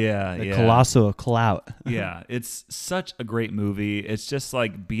SWAT. Yeah, The yeah. Colosso of Clout. yeah, it's such a great movie. It's just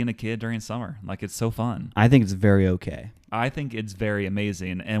like being a kid during summer. Like it's so fun. I think it's very okay. I think it's very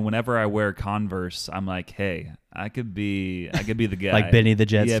amazing. And whenever I wear Converse, I'm like, hey, I could be the guy. Like Benny the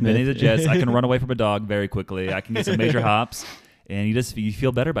Jet Yeah, Smith. Benny the Jets. I can run away from a dog very quickly. I can get some major hops, and you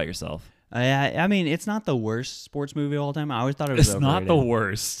feel better about yourself. I mean, it's not the worst sports movie of all time. I always thought it was It's not the overrated.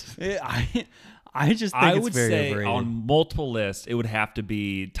 worst. I just think I it's would very say overrated. on multiple lists, it would have to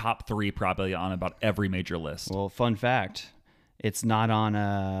be top 3 probably on about every major list. Well, fun fact, it's not on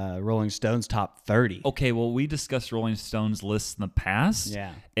Rolling Stone's top 30. Okay, well, we discussed Rolling Stones lists in the past.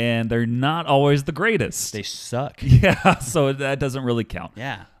 Yeah. And they're not always the greatest. They suck. Yeah, so that doesn't really count.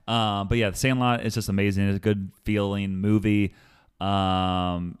 Yeah. But yeah, The Sandlot is just amazing. It's a good feeling movie.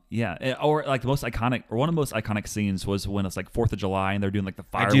 Or like the most iconic, or one of the most iconic scenes was when it's like 4th of July and they're doing like the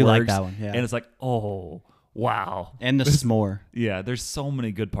I fireworks. do like that one, yeah. And it's like, oh, wow. And the s'more. Yeah, there's so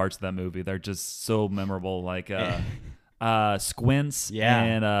many good parts of that movie. They're just so memorable. Like Squints Yeah.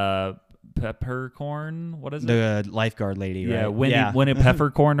 and Peppercorn. What is it? The lifeguard lady, Yeah, right? Winnie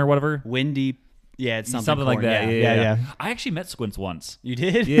Peppercorn or whatever. Wendy. Yeah, it's something like corn. that. Yeah. I actually met Squints once. You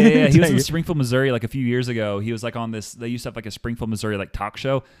did? Yeah. He was in Springfield, Missouri, like a few years ago. He was like on this. They used to have like a Springfield, Missouri, like talk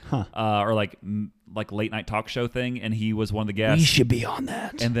show, or like late night talk show thing, and he was one of the guests. We should be on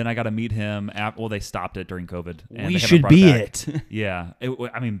that. And then I got to meet him. Well, they stopped it during COVID. And We they haven't should brought be back. it. Yeah,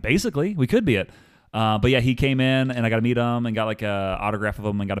 I mean, basically, we could be it. But yeah, he came in, and I got to meet him, and got like a autograph of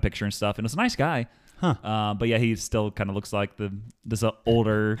him, and got a picture and stuff. And it was a nice guy. But yeah, he still kind of looks like this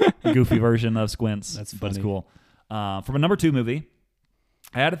older, goofy version of Squints. That's But it's funny. cool. From a number 2 movie,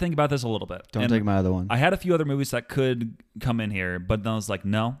 I had to think about this a little bit. Don't And take my other one. I had a few other movies that could come in here, but then I was like,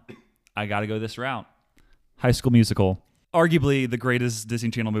 no, I got to go this route. High School Musical. Arguably the greatest Disney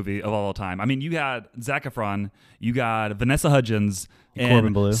Channel movie of all time. I mean, you got Zac Efron, you got Vanessa Hudgens, and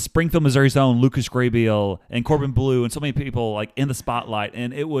Corbin Bleu. Springfield, Missouri's own Lucas Grabeel, and Corbin Bleu, and so many people like in the spotlight,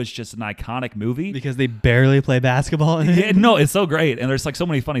 and it was just an iconic movie. Because they barely play basketball in it. Yeah, no, it's so great, and there's like so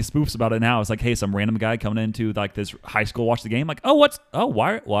many funny spoofs about it now. It's like, hey, some random guy coming into like this high school, watch the game, like,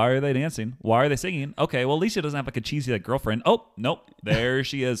 why are they dancing? Why are they singing? Okay, well, Alicia doesn't have like a cheesy like girlfriend. Oh, nope, there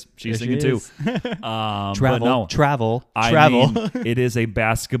she is. She's There she singing is. too. But Travel, no, travel. I mean, it is a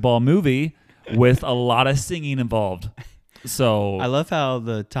basketball movie with a lot of singing involved. So I love how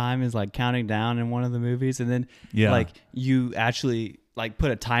the time is like counting down in one of the movies, and then Yeah. like you actually like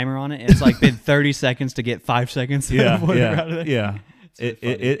put a timer on it, and it's like been 30 seconds to get 5 seconds. of whatever out of it. yeah.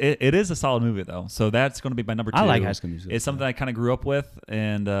 It is a solid movie though, so that's going to be my number 2. I like High School Musical. It's something I kind of grew up with,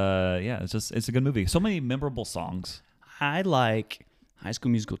 and it's a good movie. So many memorable songs. I like High School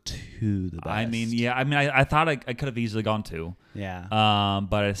Musical 2 the best. I thought I could have easily gone 2. Yeah.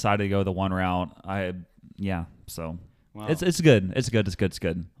 But I decided to go the one route. So Wow. it's good. It's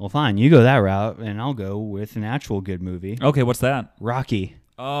good. Well, fine. You go that route, and I'll go with an actual good movie. Okay, what's that? Rocky.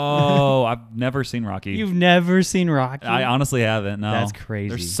 Oh, I've never seen Rocky. You've never seen Rocky? I honestly haven't. No, That's crazy.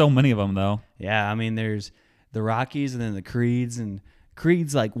 There's so many of them though. Yeah, I mean, there's the Rockies and then the Creeds, and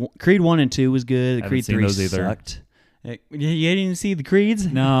Creed's like Creed 1 and 2 was good. Haven't Creed seen 3 those either. sucked. You didn't see the Creeds?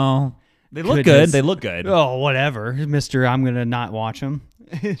 No, they look Goodness. good. They look good. Oh, whatever, Mister. I'm gonna not watch them.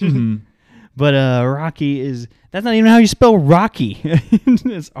 Mhm. But Rocky that's not even how you spell Rocky.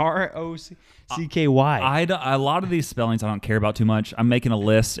 It's ROCKY. A lot of these spellings I don't care about too much. I'm making a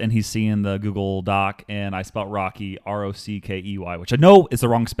list, and he's seeing the Google Doc, and I spelled Rocky ROCKEY, which I know is the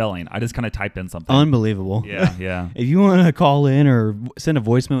wrong spelling. I just kind of typed in something. Unbelievable. Yeah. If you want to call in or send a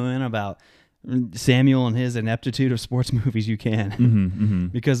voicemail in about Samuel and his ineptitude of sports movies, you can. Mm-hmm.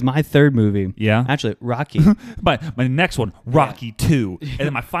 Because my third movie, Yeah. actually, Rocky. My next one, Rocky 2. And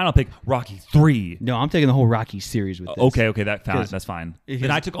then my final pick, Rocky 3. No, I'm taking the whole Rocky series with this. Okay, Because- that's fine. because-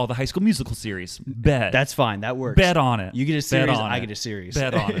 And I took all the High School Musical series. Bet. That's fine. That works. Bet on it. You get a Bet series, on I it. get a series.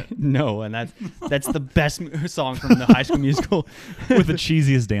 Bet on it. No, and that's the best song from the High School Musical. With the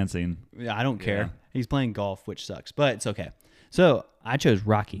cheesiest dancing. Yeah, I don't care. Yeah. He's playing golf, which sucks, but it's okay. So I chose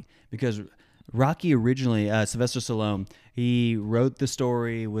Rocky because Rocky originally, Sylvester Stallone, he wrote the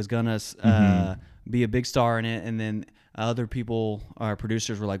story, was gonna be a big star in it, and then other people, our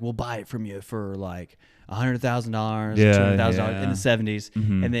producers, were like, "We'll buy it from you for like $100,000, Yeah, $200,000 in the yeah. '70s,"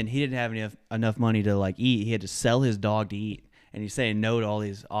 and then he didn't have enough money to like eat. He had to sell his dog to eat. And he's saying no to all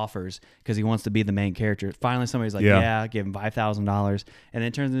these offers because he wants to be the main character. Finally, somebody's like, yeah give him $5,000. And then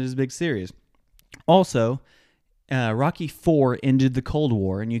it turns into this big series. Also, Rocky IV ended the Cold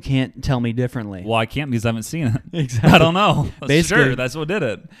War, and you can't tell me differently. Well, I can't because I haven't seen it. Exactly. I don't know. Basically- Sure, that's what did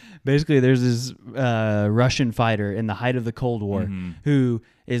it. Basically, there's this Russian fighter in the height of the Cold War who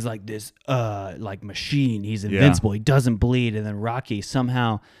is like this like machine. He's invincible. He doesn't bleed. And then Rocky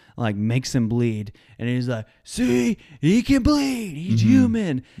somehow like makes him bleed. And he's like, see, he can bleed. He's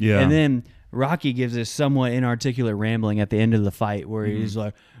human. Yeah. And then Rocky gives this somewhat inarticulate rambling at the end of the fight where he's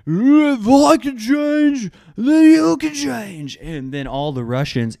like, if I can change, then you can change. And then all the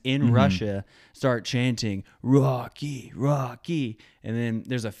Russians in Russia start chanting, Rocky, Rocky. And then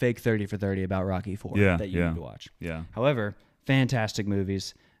there's a fake 30 for 30 about Rocky 4 that you need to watch. Yeah. However, fantastic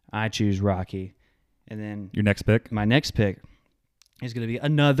movies. I choose Rocky. And then Your next pick? my next pick is going to be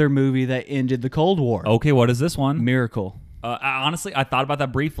another movie that ended the Cold War. Okay, what is this one? Miracle. Honestly, I thought about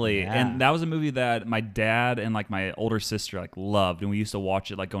that briefly, Yeah. and that was a movie that my dad and like my older sister like loved, and we used to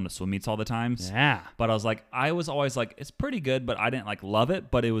watch it like going to swim meets all the times. Yeah. But I was always like, it's pretty good, but I didn't like love it.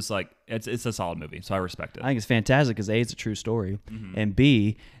 But it was like, it's a solid movie, so I respect it. I think it's fantastic because A, it's a true story, and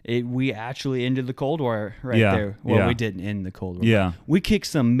B, we actually ended the Cold War right Yeah, there. Well, yeah. we didn't end the Cold War. Yeah. We kicked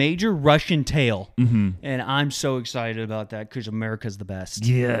some major Russian tail, and I'm so excited about that because America's the best.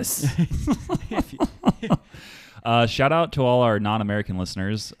 Yes. Shout out to all our non-American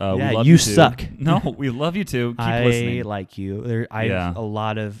listeners. We Yeah, love you too. suck. No, we love you too. Keep I listening. like you. I Yeah. have a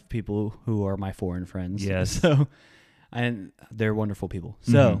lot of people who are my foreign friends. Yes. So, and they're wonderful people.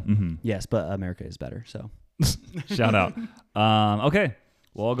 So, mhm. yes, but America is better. So, Shout out. Okay.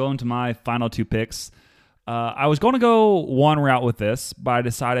 Well, I'll go into my final two picks. I was going to go one route with this, but I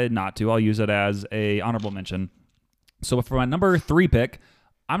decided not to. I'll use it as a honorable mention. So for my number 3 pick,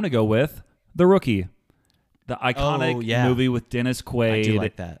 I'm going to go with The Rookie. The iconic movie with Dennis Quaid. I do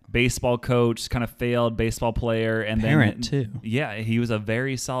like that. Baseball coach, kind of failed baseball player. And Parent, then, too. Yeah, he was a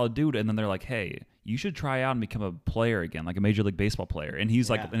very solid dude. And then they're like, hey, you should try out and become a player again, like a Major League Baseball player. And he's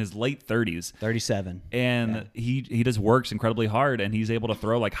like in his late 30s. 37. And he just works incredibly hard, and he's able to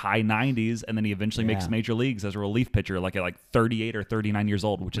throw like high 90s, and then he eventually makes major leagues as a relief pitcher, like at like 38 or 39 years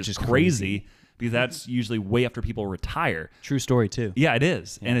old, which is crazy because that's usually way after people retire. True story, too. Yeah, it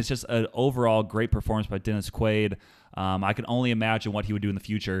is. And it's just an overall great performance by Dennis Quaid. I can only imagine what he would do in the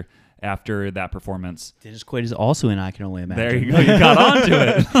future after that performance. Dennis Quaid is also in I Can Only Imagine. There you go. You got onto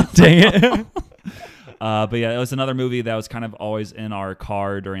it. Dang it. But yeah, it was another movie that was kind of always in our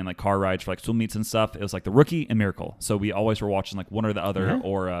car during like car rides for like swim meets and stuff. It was like The Rookie and Miracle. So we always were watching like one or the other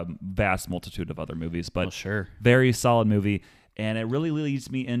or a vast multitude of other movies. But Well, sure. very solid movie. And it really leads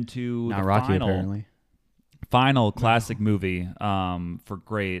me into Not the Rocky, apparently. final classic movie for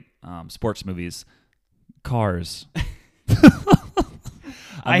great sports movies, Cars.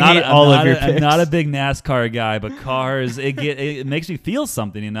 I hate all of your picks. I'm not a big NASCAR guy, but Cars, it makes me feel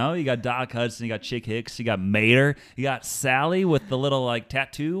something, you know? You got Doc Hudson, you got Chick Hicks, you got Mater, you got Sally with the little like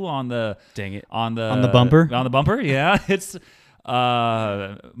tattoo on the on the bumper. On the bumper, yeah. It's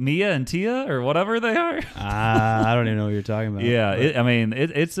Mia and Tia or whatever they are. I don't even know what you're talking about. Yeah,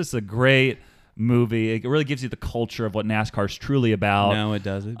 it's just a great movie. It really gives you the culture of what NASCAR is truly about. No, it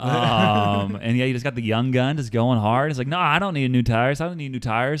doesn't. And yeah, you just got the young gun just going hard. It's like, no, I don't need new tires. I don't need new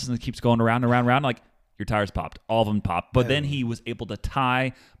tires. And it keeps going around and around and around. Like, your tires popped. All of them popped. But then he was able to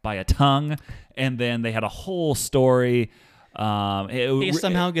tie by a tongue. And then they had a whole story. He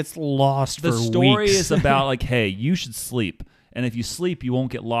somehow gets lost the for story weeks. is about like, hey, you should sleep. And if you sleep, you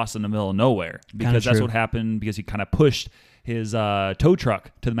won't get lost in the middle of nowhere. Because that's true. what happened because he kind of pushed his tow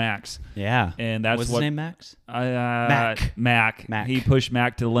truck to the max. Yeah. And that's What's what his name, Max? Mac. Mac. He pushed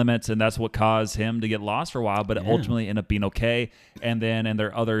Mac to the limits, and that's what caused him to get lost for a while, but it ultimately ended up being okay. And then in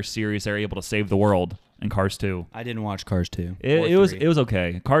their other series, they're able to save the world in Cars 2. I didn't watch Cars 2. It was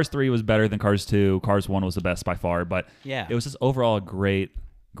okay. Cars 3 was better than Cars 2. Cars 1 was the best by far, but Yeah. it was just overall a great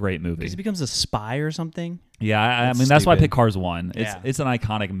Great movie. Because he becomes a spy or something. Yeah, I That's mean that's why I stupid. picked Cars 1. Yeah. It's an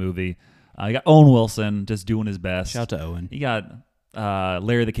iconic movie. You got Owen Wilson just doing his best. Shout out to Owen. You got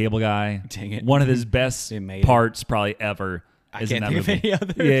Larry the Cable Guy. Dang it. One of his best They made it. parts probably ever I is in can't that think movie. of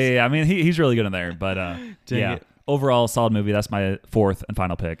any others. Yeah. I mean, he's really good in there. But yeah, it. overall solid movie. That's my fourth and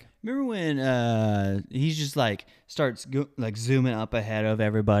final pick. Remember when he's just like starts like zooming up ahead of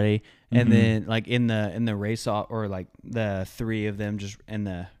everybody, and then like in the race off, or like the three of them just in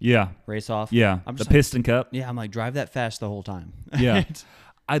the Yeah, race off. yeah. I'm The just like, Piston Cup. yeah, I'm like, drive that fast the whole time. Yeah,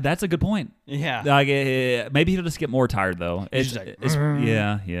 that's a good point. Yeah. Like maybe he'll just get more tired though. He's just like,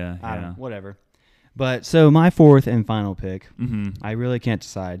 yeah. I don't know, whatever. But so my fourth and final pick, I really can't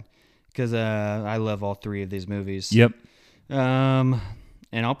decide because I love all three of these movies. Yep.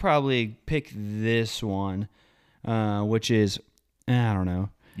 And I'll probably pick this one, which is, I don't know.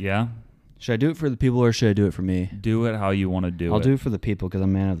 Yeah. Should I do it for the people or should I do it for me? Do it how you want to do it. I'll do it for the people because I'm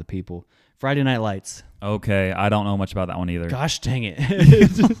a man of the people. Friday Night Lights. Okay, I don't know much about that one either. Gosh dang it.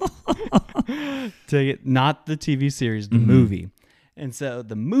 Dang it. Not the TV series, the movie. And so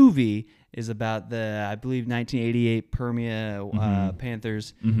the movie is about the, I believe, 1988 Permia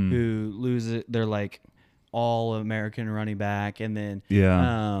Panthers who lose it. They're like all-American running back, and then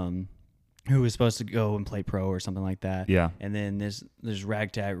who was supposed to go and play pro or something like that. Yeah. And then this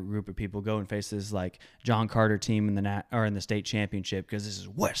ragtag group of people go and face this like John Carter team in the state championship because this is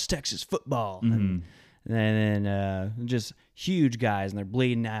West Texas football. And then just huge guys, and they're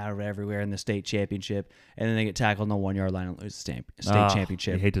bleeding out everywhere in the state championship. And then they get tackled on the 1 yard line and lose the state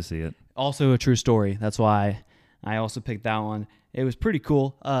championship. You hate to see it. Also a true story. That's why I also picked that one. It was pretty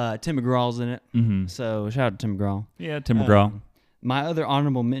cool. Tim McGraw's in it. So shout out to Tim McGraw. Yeah, Tim McGraw. My other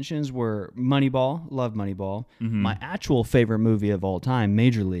honorable mentions were Moneyball. Love Moneyball. My actual favorite movie of all time,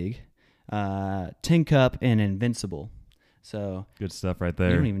 Major League. Tin Cup and Invincible. So Good stuff right you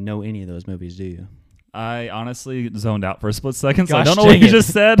there. don't even know any of those movies, do you? I honestly zoned out for a split second, so I Gosh don't know what dang you it.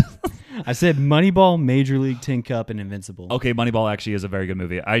 just said. I said Moneyball, Major League, Tin Cup, and Invincible. Okay, Moneyball actually is a very good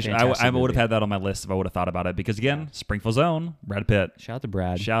movie. I Fantastic would have movie. had that on my list if I would have thought about it because again, Springfield Zone, Brad Pitt. Shout out to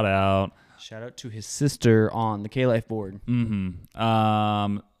Brad. Shout out. Shout out to his sister on the K-Life board.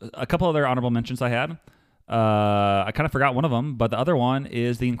 A couple other honorable mentions I had. I kind of forgot one of them, but the other one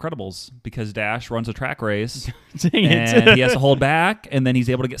is The Incredibles because Dash runs a track race Dang and it. he has to hold back, and then he's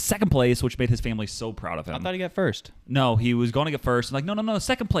able to get second place, which made his family so proud of him. I thought he got first. No, he was going to get first. And like, no,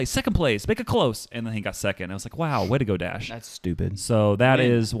 second place, make it close. And then he got second. I was like, wow, way to go, Dash. That's stupid. So that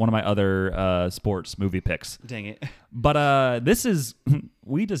Man. is one of my other sports movie picks. Dang it. But this is,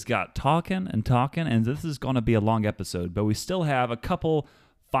 we just got talking, and this is going to be a long episode, but we still have a couple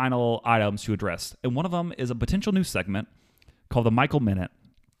final items to address. And one of them is a potential new segment called the Michael Minute.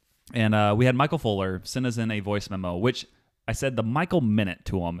 And we had Michael Fuller send us in a voice memo, which I said the Michael Minute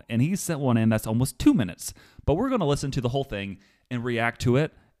to him, and he sent one in that's almost 2 minutes. But we're going to listen to the whole thing and react to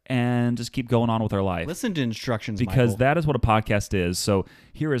it and just keep going on with our life. Listen to instructions, Because Michael. that is what a podcast is. So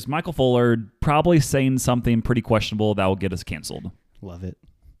here is Michael Fuller probably saying something pretty questionable that will get us canceled. Love it.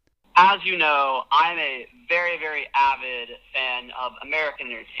 As you know, I'm a very, very avid fan of American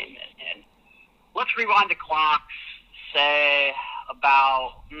entertainment. And let's rewind the clocks, say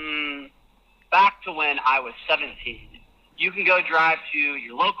about back to when I was 17. You can go drive to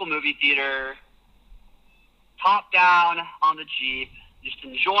your local movie theater, top down on the Jeep, just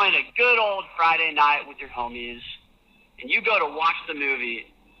enjoying a good old Friday night with your homies, and you go to watch the movie,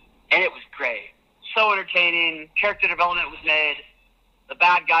 and it was great. So entertaining, character development was made, the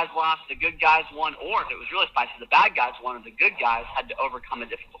bad guys lost, the good guys won, or if it was really spicy, the bad guys won and the good guys had to overcome a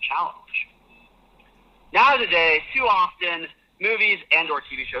difficult challenge. Nowadays, too often, movies and or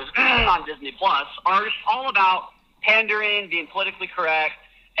TV shows on Disney Plus are just all about pandering, being politically correct,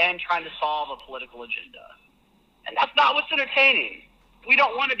 and trying to solve a political agenda. And that's not what's entertaining. We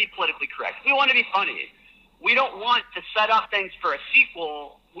don't want to be politically correct. We want to be funny. We don't want to set up things for a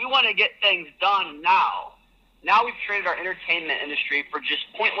sequel. We want to get things done now. Now we've traded our entertainment industry for just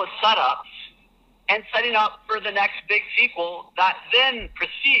pointless setups and setting up for the next big sequel that then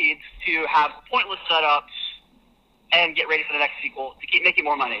proceeds to have pointless setups and get ready for the next sequel to keep making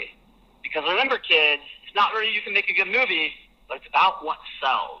more money. Because remember, kids, it's not really you can make a good movie, but it's about what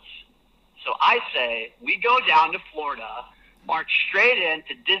sells. So I say we go down to Florida, march straight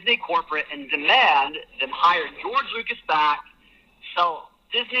into Disney corporate and demand them hire George Lucas back, sell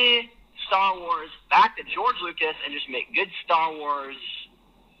Disney Star Wars back to George Lucas, and just make good Star Wars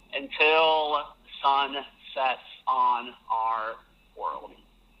until the sun sets on our world.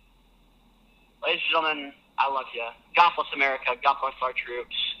 Ladies and gentlemen, I love you. God bless America. God bless our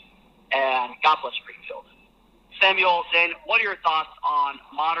troops. And God bless Springfield. Samuel, Zane, what are your thoughts on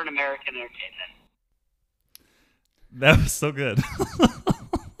modern American entertainment? That was so good.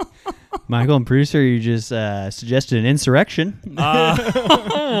 Michael, I'm pretty sure you just suggested an insurrection.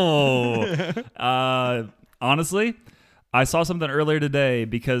 Honestly, I saw something earlier today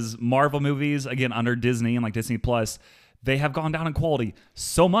because Marvel movies, again, under Disney and like Disney Plus, they have gone down in quality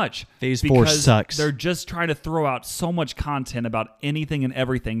so much. Phase 4 sucks. They're just trying to throw out so much content about anything and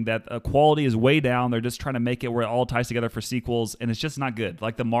everything that quality is way down. They're just trying to make it where it all ties together for sequels, and it's just not good.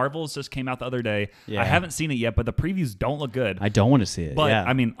 Like the Marvels just came out the other day. Yeah. I haven't seen it yet, but the previews don't look good. I don't want to see it. But yeah.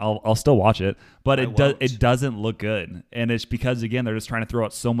 I mean, I'll still watch it, but I it doesn't look good, and it's because again they're just trying to throw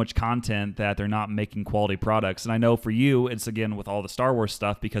out so much content that they're not making quality products. And I know for you, it's again with all the Star Wars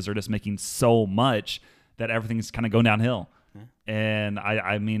stuff because they're just making so much that everything's kind of going downhill. And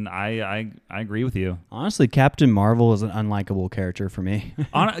I mean, I agree with you. Honestly, Captain Marvel is an unlikable character for me.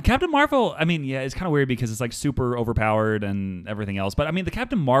 Captain Marvel, I mean, yeah, it's kind of weird because it's like super overpowered and everything else. But I mean, the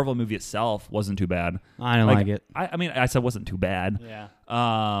Captain Marvel movie itself wasn't too bad. I don't like it. I mean, I said wasn't too bad. Yeah.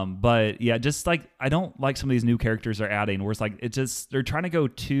 But yeah, just like I don't like some of these new characters they're adding where it's like it just they're trying to go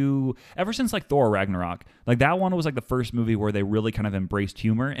too ever since like Thor Ragnarok. Like that one was like the first movie where they really kind of embraced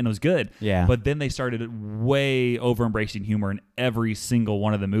humor and it was good. Yeah. But then they started way over embracing humor in every single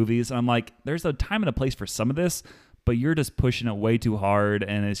one of the movies. And I'm like, there's a time and a place for some of this, but you're just pushing it way too hard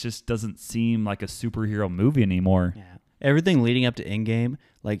and it just doesn't seem like a superhero movie anymore. Yeah. Everything leading up to Endgame,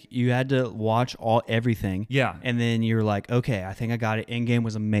 like you had to watch everything. Yeah. And then you're like, okay, I think I got it. Endgame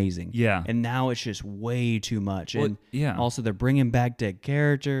was amazing. Yeah. And now it's just way too much. Well, and yeah. also they're bringing back dead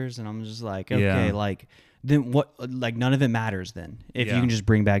characters, and I'm just like, okay, Yeah. like then what? Like none of it matters then if Yeah. you can just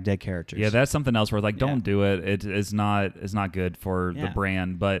bring back dead characters. Yeah, that's something else where like Yeah. don't do it. It's not good for the Yeah.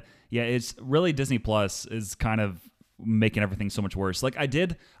 brand. But yeah, it's really Disney Plus is kind of making everything so much worse. Like I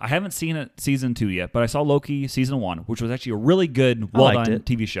haven't seen it season 2 yet, but I saw Loki season 1, which was actually a really good, well done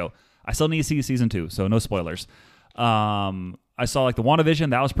TV show. I still need to see season 2, so no spoilers. I saw like the WandaVision,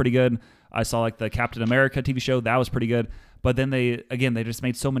 that was pretty good. I saw like the Captain America TV show, that was pretty good. But then they just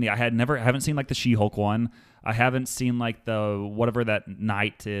made so many. I haven't seen like the She-Hulk one. I haven't seen like the whatever that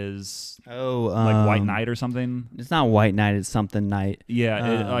knight is. Oh, Like White Knight or something. It's not White Knight. It's something Knight.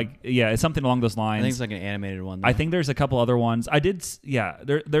 Yeah, it's something along those I lines. think it's like an animated one. Though. I think there's a couple other ones.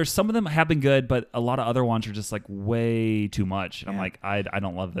 There's some of them have been good, but a lot of other ones are just like way too much. I'm Yeah. like, I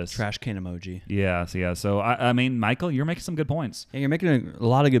don't love this. Trash can emoji. Yeah. So I mean, Michael, you're making some good points. Yeah, you're making a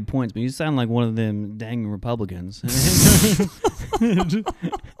lot of good points, but you sound like one of them dang Republicans.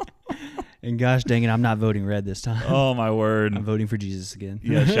 And gosh dang it, I'm not voting red this time. Oh my word. I'm voting for Jesus again.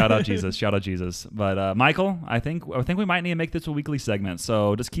 Yeah, shout out Jesus. Shout out Jesus. But Michael, I think we might need to make this a weekly segment.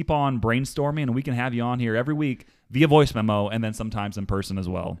 So just keep on brainstorming and we can have you on here every week via voice memo and then sometimes in person as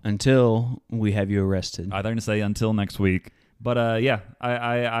well. Until we have you arrested. I'm going to say until next week. But yeah,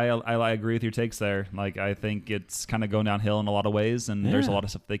 I agree with your takes there. Like I think it's kind of going downhill in a lot of ways, and there's a lot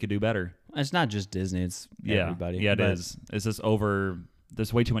of stuff they could do better. It's not just Disney; it's everybody. Yeah, it is. It's just over.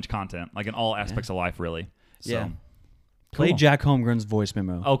 There's way too much content, like in all aspects of life, really. So, Yeah. Play cool. Jack Holmgren's voice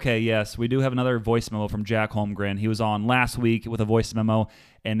memo. Okay, yes, we do have another voice memo from Jack Holmgren. He was on last week with a voice memo,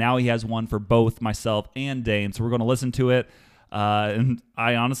 and now he has one for both myself and Dane. So we're going to listen to it. And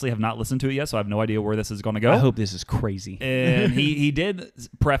I honestly have not listened to it yet, so I have no idea where this is going to go. I hope this is crazy. And he did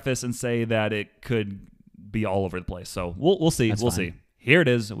preface and say that it could be all over the place. So we'll see. That's We'll fine. see. Here it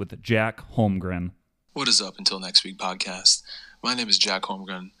is with Jack Holmgren. What is up until next week podcast? My name is Jack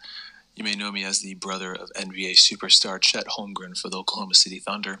Holmgren. You may know me as the brother of NBA superstar Chet Holmgren for the Oklahoma City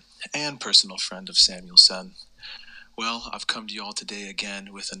Thunder and personal friend of Samuel Sen. Well, I've come to you all today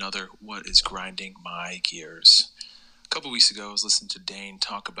again with another What is Grinding My Gears. A couple weeks ago, I was listening to Dane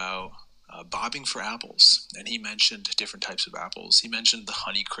talk about bobbing for apples, and he mentioned different types of apples. He mentioned the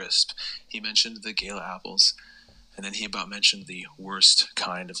Honey Crisp, he mentioned the Gala apples, and then he about mentioned the worst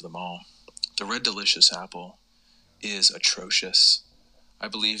kind of them all. The Red Delicious apple is atrocious. I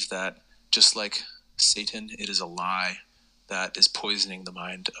believe that just like Satan, it is a lie that is poisoning the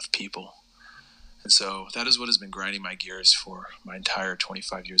mind of people. And so that is what has been grinding my gears for my entire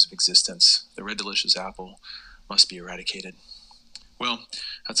 25 years of existence. The Red Delicious apple must be eradicated. Well,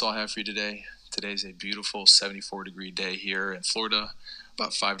 that's all I have for you today. Today's a beautiful 74-degree day here in Florida,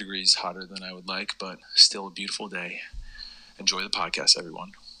 about 5 degrees hotter than I would like, but still a beautiful day. Enjoy the podcast,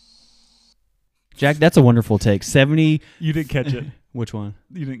 everyone. Jack, that's a wonderful take. 70. You didn't catch it. Which one?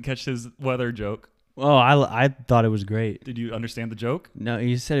 You didn't catch his weather joke. Oh, I thought it was great. Did you understand the joke? No,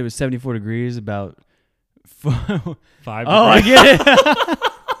 you said it was 74 degrees about. 5 Oh, I get it.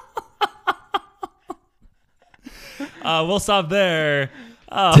 We'll stop there.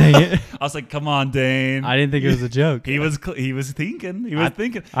 Oh. Dang it. I was like, come on, Dane. I didn't think it was a joke. He was thinking. He was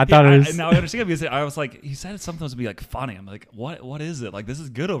thinking. I thought it was. Now I understand because I was like, he said something was to be like funny. I'm like, what is it? Like, this is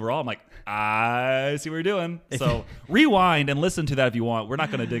good overall. I'm like, I see what you're doing. So rewind and listen to that if you want. We're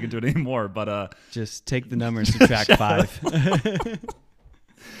not going to dig into it anymore, but just take the number and subtract 5.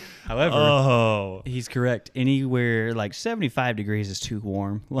 However, he's correct. Anywhere like 75 degrees is too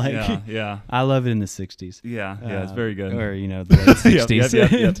warm. Like, yeah. I love it in the 60s. Yeah, it's very good. Or, the late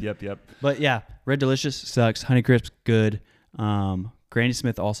 60s. Yep. But yeah, Red Delicious sucks. Honeycrisp, good. Granny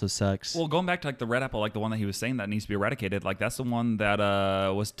Smith also sucks. Well, going back to like the red apple, like the one that he was saying that needs to be eradicated, like that's the one that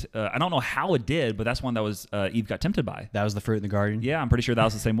was, I don't know how it did, but that's one that was Eve got tempted by. That was the fruit in the garden? Yeah, I'm pretty sure that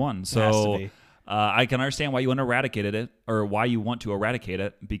was the same one. So has to be. I can understand why you want to eradicate it, or why you want to eradicate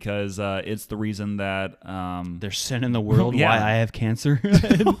it, because it's the reason that there's sin in the world. Yeah. Why I have cancer.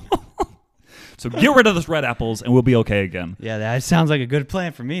 So get rid of those red apples, and we'll be okay again. Yeah, that sounds like a good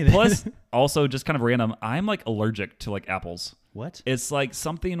plan for me. Then. Plus, also just kind of random, I'm like allergic to like apples. What? It's like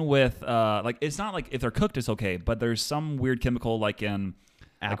something with like it's not like if they're cooked it's okay, but there's some weird chemical like in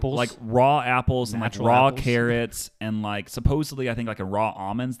apples, like raw apples and like Natural raw apples? carrots and like supposedly I think like in raw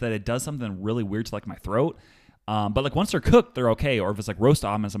almonds that it does something really weird to like my throat. But like once they're cooked, they're okay. Or if it's like roast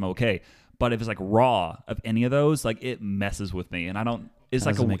almonds, I'm okay. But if it's like raw of any of those, like it messes with me, and I don't. It's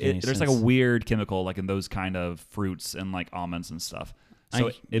That like doesn't make any there's like sense. a weird chemical like in those kind of fruits and like almonds and stuff. So You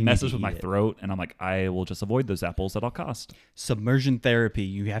it need messes to with my eat it. throat, and I'm like, I will just avoid those apples at all cost. Submersion therapy.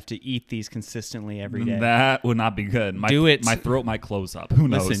 You have to eat these consistently every day. That would not be good. Do it. My throat might close up. Who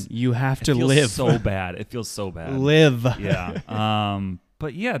knows? Listen, you have It to feels live. so bad. It feels so bad. Live. Yeah.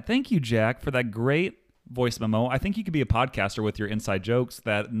 But yeah, thank you, Jack, for that great voice memo. I think you could be a podcaster with your inside jokes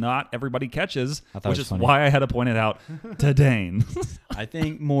that not everybody catches, I thought it which was is funny. why I had to point it out to Dane. I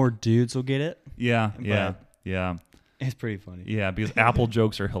think more dudes will get it. Yeah. But- It's pretty funny. Yeah, because Apple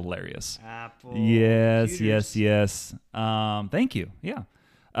jokes are hilarious. Apple. Yes. computers. Thank you. Yeah.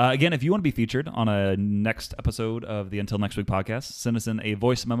 Again, if you want to be featured on a next episode of the Until Next Week podcast, send us in a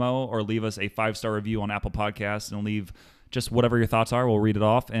voice memo or leave us a 5-star review on Apple Podcasts and leave just whatever your thoughts are. We'll read it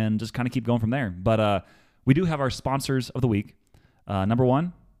off and just kind of keep going from there. But we do have our sponsors of the week. Number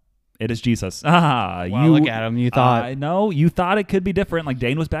one, it is Jesus. Wow, look at him. You thought. I know. You thought it could be different. Like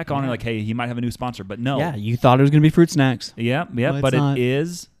Dane was back on and like, hey, he might have a new sponsor, but no. Yeah, you thought it was going to be fruit snacks. Yeah, No, but it's not.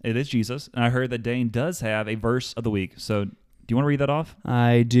 it is Jesus. And I heard that Dane does have a verse of the week. So do you want to read that off?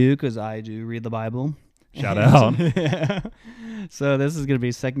 I do, because I do read the Bible. Shout out. So this is going to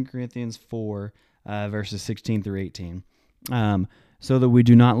be 2 Corinthians 4, verses 16 through 18. So that we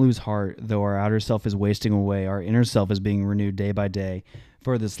do not lose heart, though our outer self is wasting away, our inner self is being renewed day by day.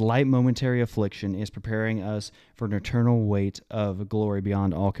 For this light momentary affliction is preparing us for an eternal weight of glory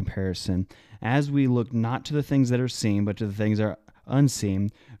beyond all comparison, as we look not to the things that are seen, but to the things that are unseen.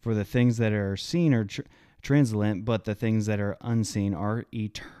 For the things that are seen are transient, but the things that are unseen are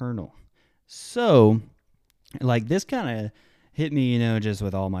eternal. So, like, this kind of hit me, just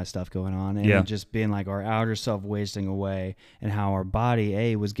with all my stuff going on, and Yeah. just being like our outer self wasting away, and how our body,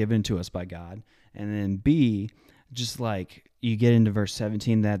 A, was given to us by God, and then B, just like you get into verse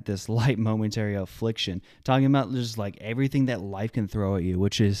 17, that this light momentary affliction, talking about just like everything that life can throw at you,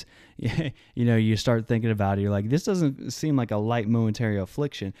 which is, you start thinking about it, you're like, this doesn't seem like a light momentary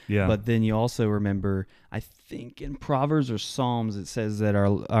affliction. Yeah. But then you also remember, I think in Proverbs or Psalms, it says that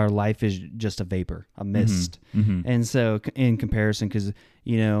our life is just a vapor, a mist. Mm-hmm. And so in comparison, because,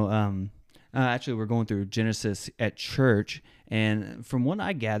 actually we're going through Genesis at church, and from what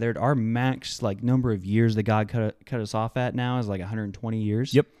I gathered, our max number of years that God cut us off at now is like 120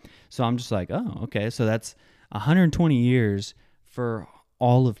 years. Yep. So I'm just like, oh, okay. So that's 120 years for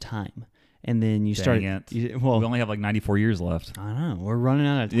all of time. And then you start. Dang it. We We only have like 94 years left. I know, we're running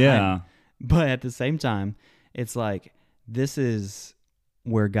out of time. Yeah. But at the same time, it's like this is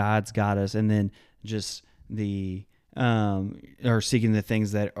where God's got us, and then just the or seeking the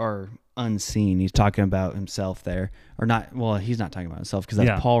things that are unseen. He's talking about himself there, or not. Well, he's not talking about himself because that's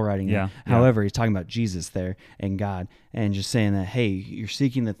Yeah. Paul writing it. Yeah. However, he's talking about Jesus there and God, and just saying that, hey, you're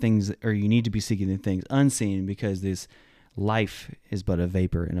seeking the things, or you need to be seeking the things unseen, because this life is but a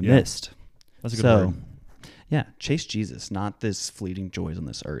vapor and a Yeah. mist. That's a good So, word. yeah, chase Jesus, not this fleeting joys on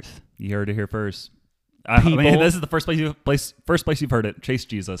this earth. You heard it here first. I mean, People- this is the first place you've heard it. Chase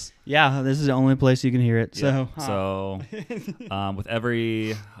Jesus. Yeah, this is the only place you can hear it. So, So, with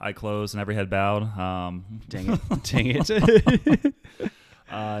every eye closed and every head bowed. dang it.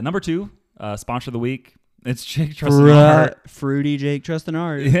 Number 2, sponsor of the week. It's Jake Trustin Art. Fruity Jake Trustin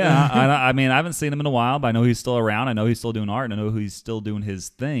Art. Yeah, I mean, I haven't seen him in a while, but I know he's still around. I know he's still doing art, and I know he's still doing his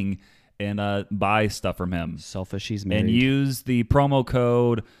thing. and buy stuff from him. Selfish, he's married. And use the promo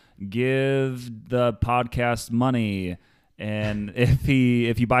code Give the Podcast Money. And if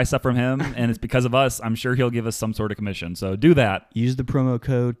you buy stuff from him and it's because of us, I'm sure he'll give us some sort of commission. So do that. Use the promo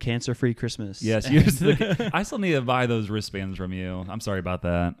code Cancer-Free Christmas. Yes, I still need to buy those wristbands from you. I'm sorry about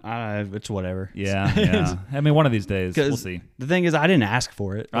that. It's whatever. Yeah. I mean, one of these days we'll see. The thing is, I didn't ask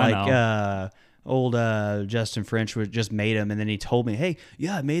for it. I know. Old Justin French just made them, and then he told me, "Hey,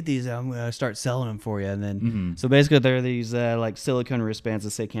 yeah, I made these. I'm gonna start selling them for you." And then, so basically, they're these like silicone wristbands that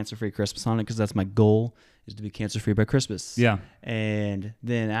say "Cancer-Free Christmas" on it, because that's my goal, is to be cancer-free by Christmas. Yeah. And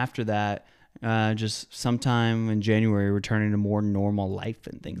then after that, just sometime in January, returning to more normal life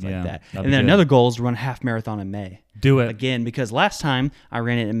and things like that. And then another goal is to run a half marathon in May. Do it. Again, because last time I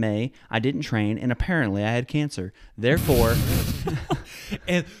ran it in May, I didn't train, and apparently I had cancer. Therefore...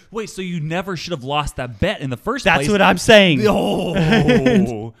 And wait, so you never should have lost that bet in the first place? That's what I'm saying.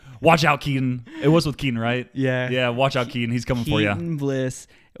 Oh, watch out, Keaton. It was with Keaton, right? Yeah. Yeah, watch out, Keaton. He's coming for you. Keaton Bliss.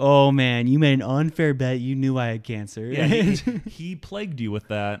 Oh, man, you made an unfair bet. You knew I had cancer. Yeah, he plagued you with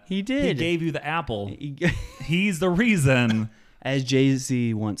that. He did. He gave you the apple. He's the reason. As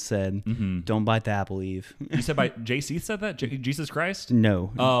Jay-Z once said, don't bite the apple, Eve. You said by JC said that? Jesus Christ?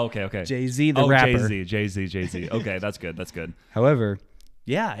 No. Oh, okay. Jay-Z, the rapper. Jay-Z. Okay, that's good. However,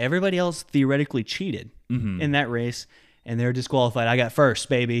 yeah, everybody else theoretically cheated in that race, and they're disqualified. I got first,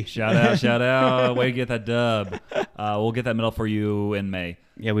 baby. Shout out. Way to get that dub. We'll get that medal for you in May.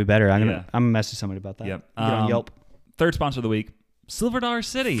 Yeah, we better. I'm gonna message somebody about that. Yep. Get on Yelp. Third sponsor of the week, Silver Dollar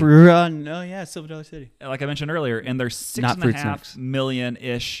City. Silver Dollar City. Like I mentioned earlier, and there's 6.5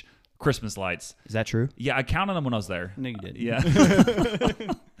 million-ish Christmas lights. Is that true? Yeah, I counted them when I was there. No, you did. Yeah.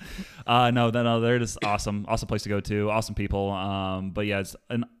 No, they're just awesome. Awesome place to go to. Awesome people. But yeah, it's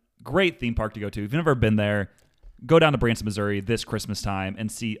a great theme park to go to. If you've never been there, go down to Branson, Missouri this Christmas time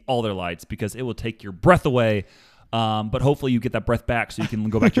and see all their lights, because it will take your breath away. But hopefully you get that breath back so you can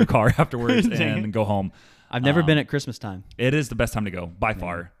go back to your car afterwards and go home. I've never been at Christmas time. It is the best time to go by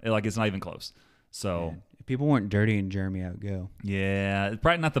far. It's not even close. So if people weren't dirty and germy, I would go. Yeah, it's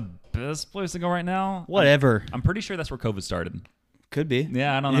probably not the best place to go right now. Whatever. I'm pretty sure that's where COVID started. Could be.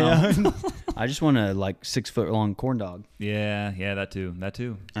 Yeah, I don't know. I just want a 6-foot-long corn dog. Yeah, that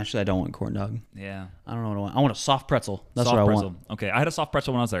too. Actually, I don't want corn dog. Yeah. I don't know what I want. I want a soft pretzel. That's soft what pretzel. I want. Okay, I had a soft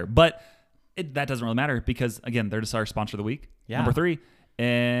pretzel when I was there, but that doesn't really matter because, again, they're just our sponsor of the week, number 3,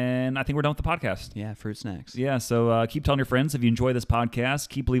 and I think we're done with the podcast. Yeah, fruit snacks. Yeah, so keep telling your friends if you enjoy this podcast.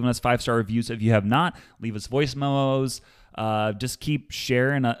 Keep leaving us 5-star reviews if you have not. Leave us voice memos. Just keep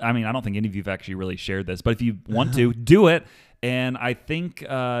sharing. I don't think any of you have actually really shared this, but if you want to, do it. And I think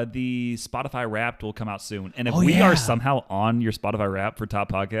the Spotify Wrapped will come out soon. And if we are somehow on your Spotify Wrapped for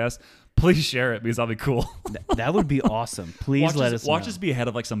Top Podcast, please share it because that'll be cool. That would be awesome. Please let us know. Watch us be ahead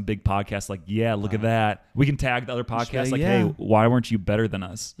of some big podcast. Look at that. We can tag the other podcasts. Hey, why weren't you better than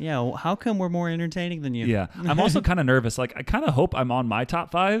us? Yeah, well, how come we're more entertaining than you? Yeah. I'm also kind of nervous. I kind of hope I'm on my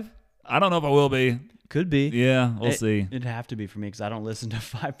top 5. I don't know if I will be. Could be. Yeah, we'll see. It'd have to be for me because I don't listen to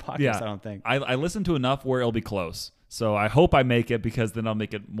 5 podcasts, yeah. I don't think. I listen to enough where it'll be close. So I hope I make it because then I'll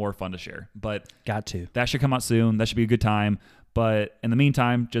make it more fun to share. But got to. That should come out soon. That should be a good time. But in the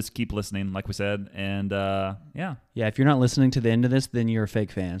meantime, just keep listening, like we said. And yeah. Yeah, if you're not listening to the end of this, then you're a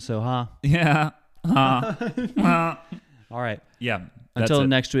fake fan. So, Yeah. All right. Yeah. Until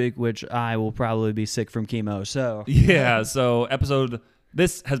next week, which I will probably be sick from chemo. So yeah. So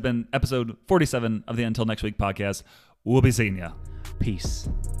this has been episode 47 of the Until Next Week podcast. We'll be seeing ya. Peace.